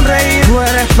hago sonreír. Tú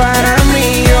eres para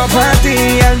mí, yo para ti,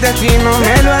 el destino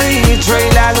me lo ha dicho.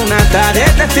 Y la luna está de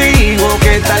testigo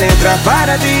que esta letra es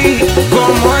para ti.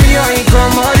 Como yo y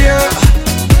como yo,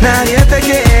 nadie te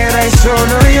quiera. Y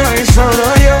solo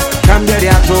yo,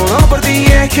 cambiaría todo por ti.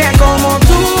 Es que como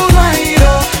tú no has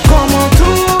ido, como tú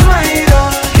no has ido,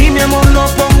 y mi amor lo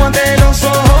pongo ante los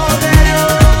ojos de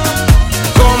Dios.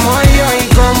 Como yo y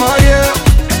como yo,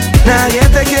 nadie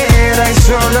te quiera. Y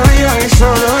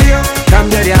solo yo,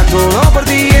 cambiaría todo por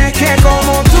ti. Es que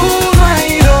como tú no has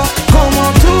ido,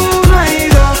 como tú no has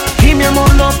ido, y mi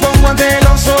amor lo pongo ante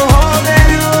los ojos de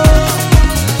Dios.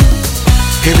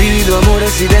 He vivido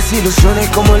amores y desilusiones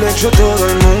como lo ha hecho todo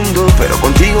el mundo, pero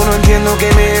contigo no entiendo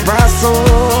qué me pasó.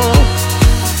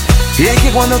 Y es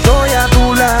que cuando estoy a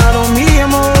tu lado, mi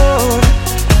amor,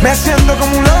 me siento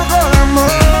como un loco de amor.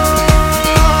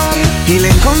 Y le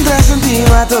encontré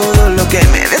sentido a todo lo que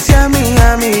me decían mis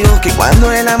amigos, que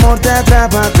cuando el amor te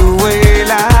atrapa tú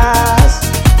vuelas.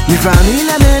 Mi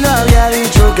familia me lo había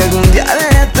dicho, que algún día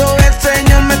de esto el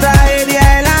Señor me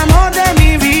traería el amor de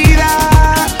mi vida.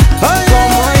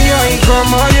 Como yo y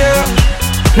como yo,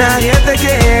 nadie te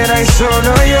quiera. Y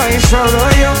solo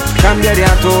yo,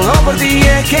 cambiaría todo por ti.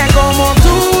 Es que como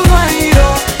tú no has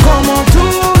ido, como tú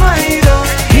no has ido,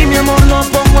 y mi amor lo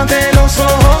pongo ante los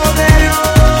ojos de Dios.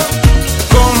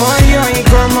 Como yo y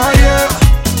como yo,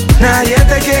 nadie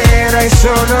te quiera. Y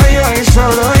solo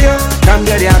yo,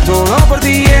 cambiaría todo por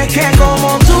ti. Es que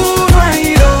como tú no has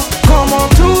ido, como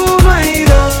tú no has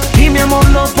ido, y mi amor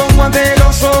lo pongo ante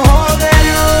los ojos de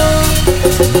Dios.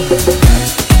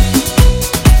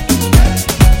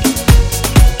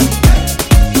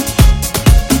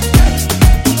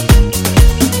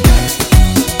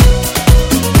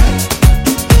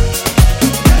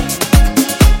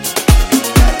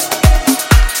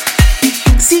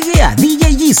 Sigue a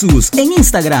DJ Yisus en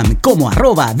Instagram como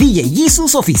 @DJ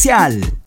Yisus Oficial.